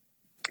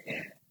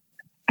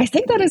 I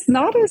think that it's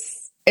not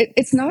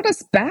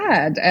as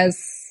bad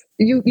as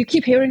you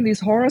keep hearing these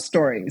horror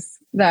stories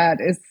that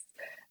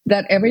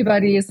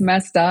everybody is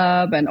messed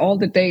up and all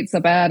the dates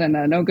are bad and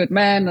there are no good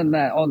men and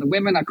all the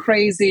women are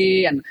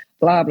crazy and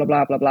blah, blah,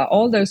 blah, blah, blah,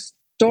 all those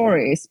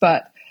stories.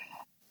 But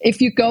if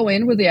you go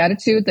in with the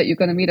attitude that you're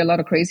going to meet a lot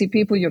of crazy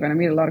people, you're going to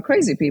meet a lot of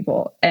crazy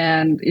people.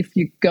 And if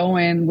you go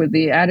in with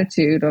the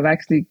attitude of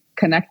actually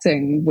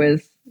connecting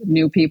with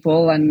new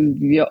people and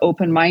you're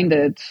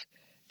open-minded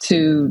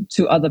to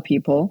other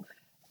people,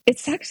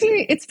 it's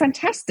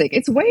fantastic.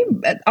 It's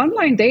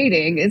online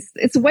dating.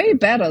 It's way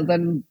better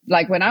than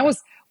like when I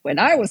was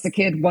a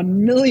kid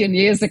 1 million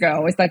years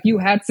ago. It's like you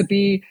had to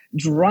be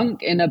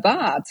drunk in a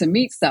bar to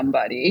meet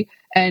somebody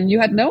and you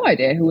had no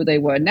idea who they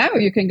were. Now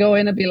you can go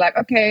in and be like,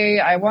 okay,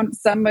 I want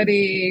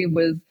somebody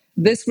with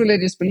this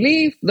religious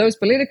belief, those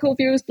political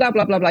views, blah,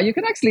 blah, blah, blah. You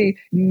can actually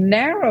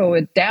narrow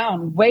it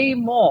down way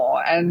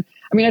more. And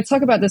I mean, I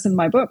talk about this in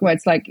my book where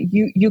it's like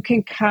you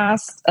can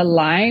cast a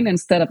line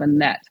instead of a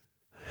net.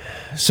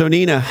 So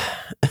Nina,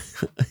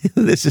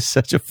 this is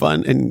such a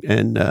fun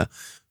and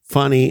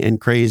funny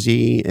and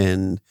crazy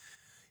and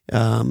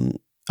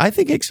I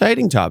think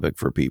exciting topic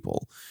for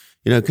people,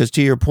 because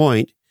to your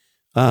point,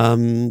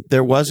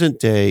 there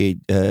wasn't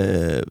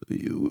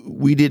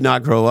we did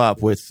not grow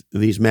up with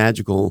these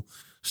magical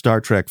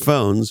Star Trek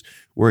phones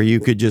where you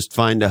could just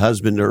find a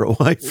husband or a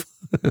wife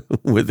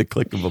with the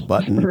click of a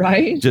button.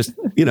 Right. Just,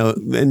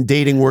 and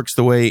dating works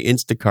the way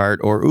Instacart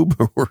or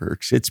Uber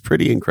works. It's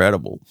pretty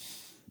incredible.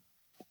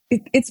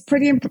 It's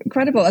pretty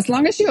incredible. As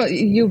long as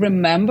you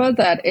remember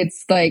that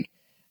it's like,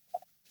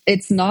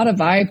 it's not a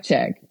vibe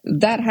check.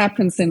 That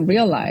happens in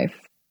real life.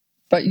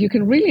 But you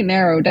can really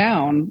narrow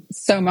down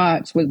so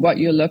much with what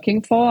you're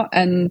looking for.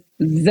 And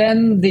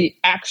then the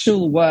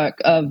actual work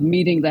of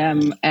meeting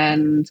them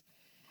and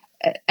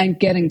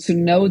getting to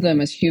know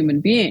them as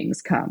human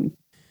beings come.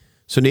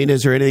 So Nina,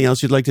 is there anything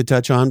else you'd like to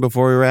touch on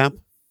before we wrap?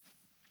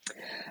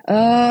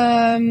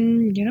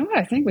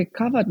 I think we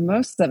covered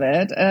most of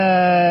it.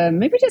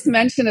 Maybe just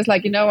mention is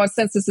like,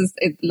 since this is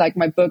like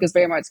my book is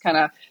very much kind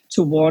of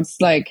towards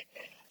like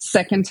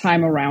second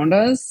time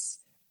arounders,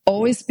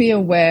 always be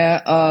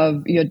aware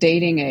of your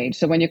dating age.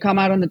 So when you come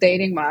out on the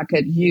dating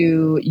market,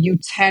 you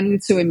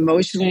tend to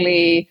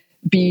emotionally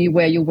be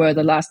where you were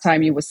the last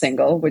time you were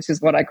single, which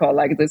is what I call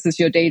like, this is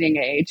your dating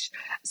age.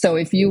 So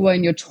if you were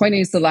in your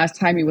 20s the last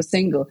time you were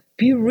single,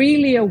 be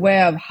really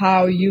aware of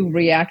how you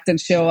react and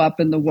show up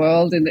in the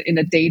world in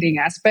a dating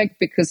aspect,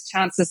 because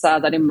chances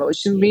are that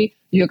emotionally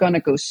you're going to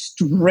go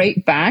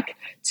straight back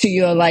to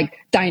your like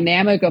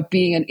dynamic of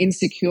being an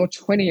insecure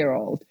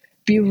 20-year-old.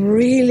 Be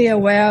really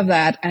aware of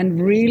that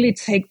and really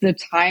take the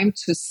time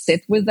to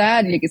sit with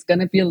that. It's going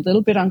to be a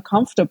little bit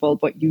uncomfortable,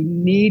 but you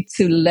need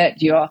to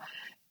let your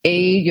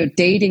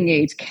dating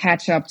age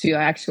catch up to your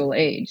actual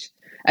age.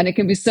 And it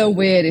can be so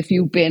weird if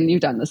you've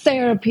done the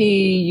therapy,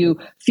 you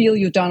feel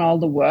you've done all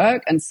the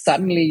work, and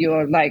suddenly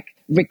you're like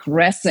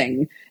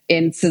regressing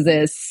into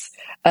this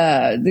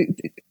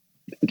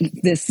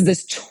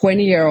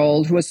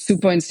 20-year-old who is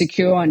super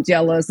insecure and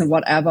jealous and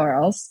whatever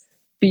else.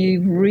 Be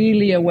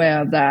really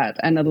aware of that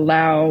and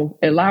allow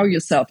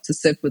yourself to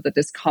sit with the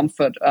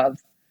discomfort of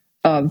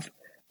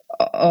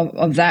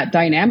that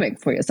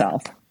dynamic for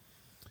yourself.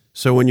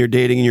 So when you're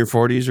dating in your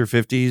 40s or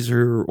 50s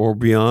or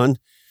beyond,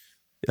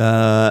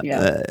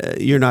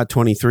 you're not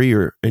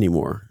 23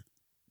 anymore.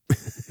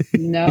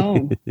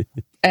 No.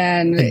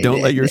 And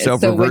don't let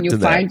yourself revert to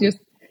that.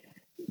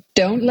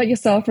 Don't let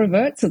yourself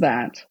revert to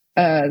that.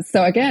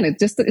 So again,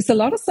 it's a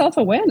lot of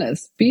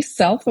self-awareness. Be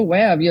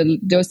self-aware of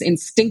those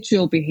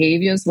instinctual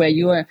behaviors where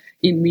you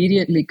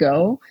immediately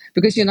go,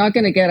 because you're not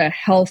going to get a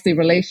healthy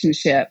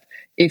relationship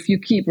if you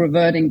keep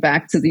reverting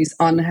back to these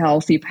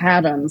unhealthy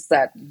patterns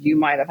that you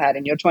might have had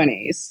in your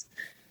 20s.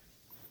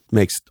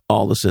 Makes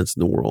all the sense in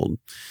the world.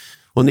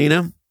 Well,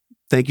 Nina,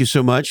 thank you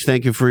so much.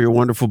 Thank you for your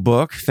wonderful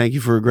book. Thank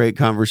you for a great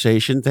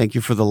conversation. Thank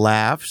you for the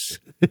laughs.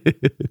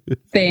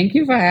 Thank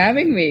you for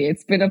having me.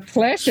 It's been a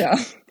pleasure.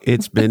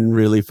 It's been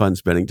really fun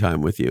spending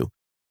time with you.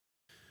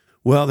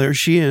 Well, there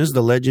she is,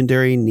 the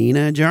legendary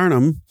Nina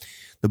Jarnum.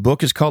 The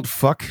book is called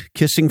Fuck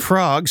Kissing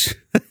Frogs.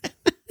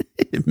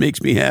 It makes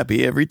me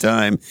happy every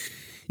time.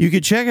 You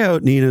can check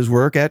out Nina's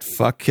work at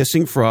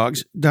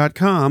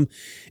fuckkissingfrogs.com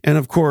and,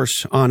 of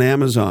course, on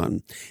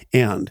Amazon.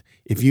 And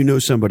if you know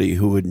somebody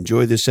who would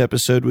enjoy this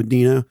episode with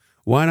Nina,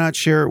 why not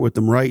share it with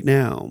them right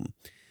now?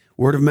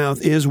 Word of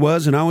mouth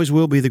was, and always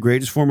will be the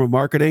greatest form of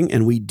marketing,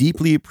 and we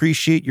deeply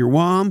appreciate your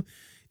WOM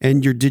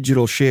and your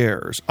digital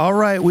shares. All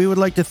right, we would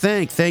like to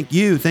thank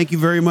you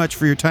very much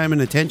for your time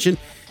and attention.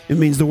 It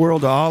means the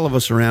world to all of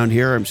us around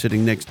here. I'm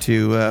sitting next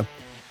to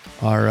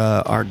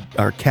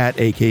our cat,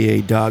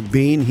 aka Dog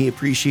Bean. He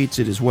appreciates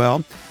it as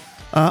well.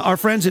 Our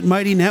friends at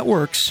Mighty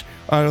Networks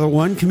are the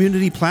one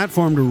community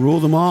platform to rule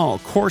them all.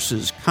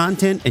 Courses,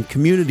 content, and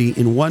community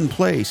in one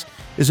place.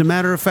 As a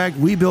matter of fact,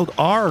 we built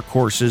our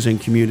courses and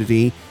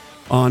community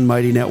on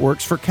Mighty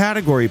Networks for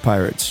Category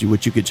Pirates,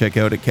 which you could check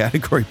out at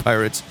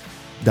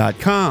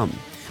categorypirates.com.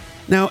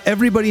 Now,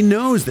 everybody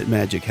knows that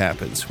magic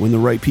happens when the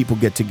right people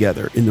get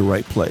together in the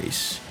right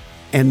place.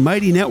 And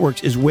Mighty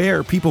Networks is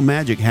where people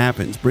magic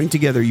happens. Bring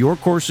together your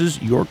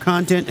courses, your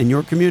content, and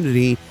your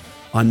community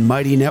on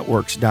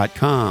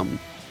mightynetworks.com.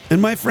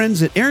 And my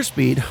friends at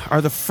Airspeed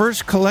are the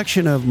first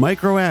collection of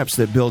micro apps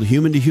that build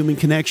human-to-human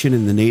connection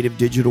in the native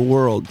digital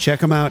world. Check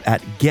them out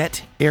at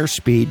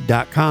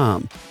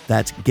getairspeed.com.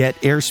 That's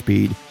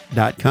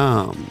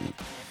getairspeed.com.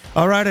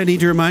 All right, I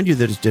need to remind you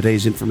that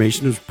today's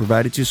information was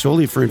provided to you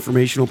solely for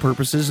informational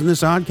purposes, and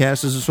this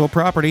oddcast is the sole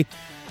property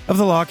of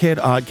the Lochhead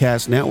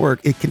Oddcast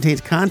Network. It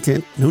contains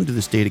content known to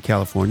the state of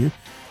California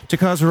to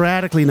cause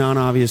radically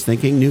non-obvious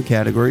thinking, new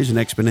categories, and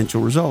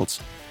exponential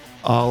results.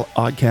 All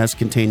oddcasts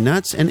contain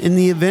nuts, and in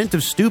the event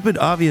of stupid,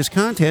 obvious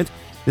content,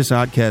 this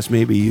oddcast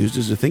may be used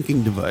as a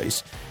thinking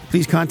device.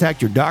 Please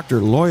contact your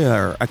doctor,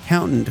 lawyer,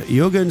 accountant,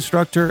 yoga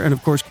instructor, and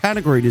of course,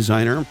 category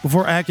designer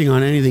before acting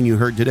on anything you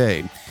heard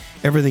today.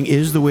 Everything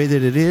is the way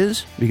that it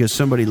is because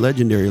somebody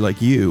legendary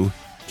like you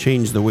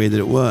changed the way that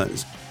it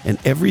was. And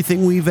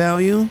everything we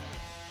value,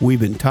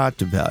 we've been taught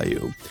to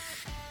value.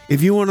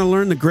 If you want to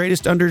learn the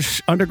greatest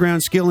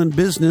underground skill in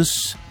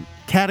business,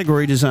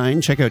 category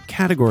design, check out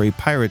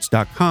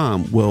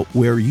categorypirates.com,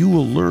 where you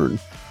will learn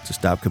to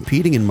stop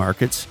competing in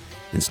markets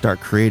and start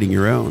creating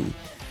your own.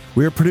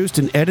 We are produced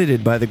and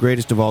edited by the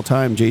greatest of all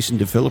time, Jason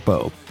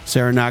DeFilippo.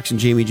 Sarah Knox and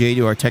Jamie J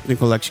do our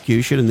technical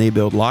execution, and they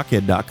build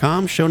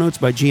Lochhead.com. Show notes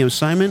by GM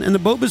Simon, and the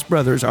Bobus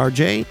brothers,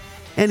 RJ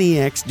and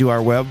EX, do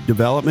our web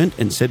development,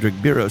 and Cedric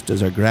Biros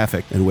does our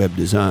graphic and web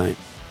design.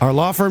 Our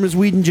law firm is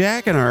Weed &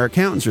 Jack, and our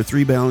accountants are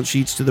 3 balance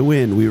sheets to the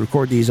wind. We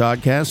record these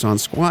oddcasts on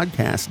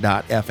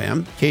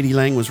squadcast.fm. Katie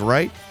Lang was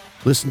right.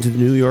 Listen to the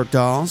New York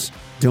Dolls.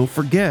 Don't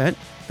forget,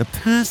 the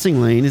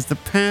passing lane is the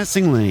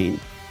passing lane.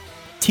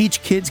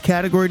 Teach kids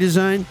category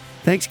design.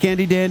 Thanks,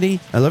 Candy Dandy.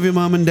 I love you,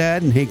 Mom and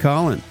Dad. And hey,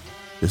 Colin.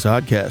 This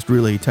oddcast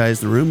really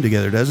ties the room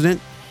together, doesn't it?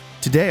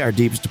 Today, our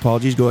deepest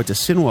apologies go out to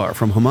Sinwar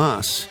from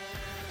Hamas.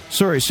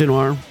 Sorry,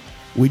 Sinwar.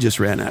 We just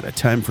ran out of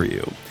time for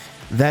you.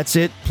 That's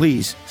it.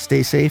 Please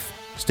stay safe,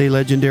 stay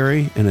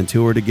legendary, and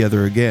until we're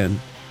together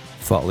again,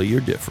 follow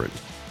your different.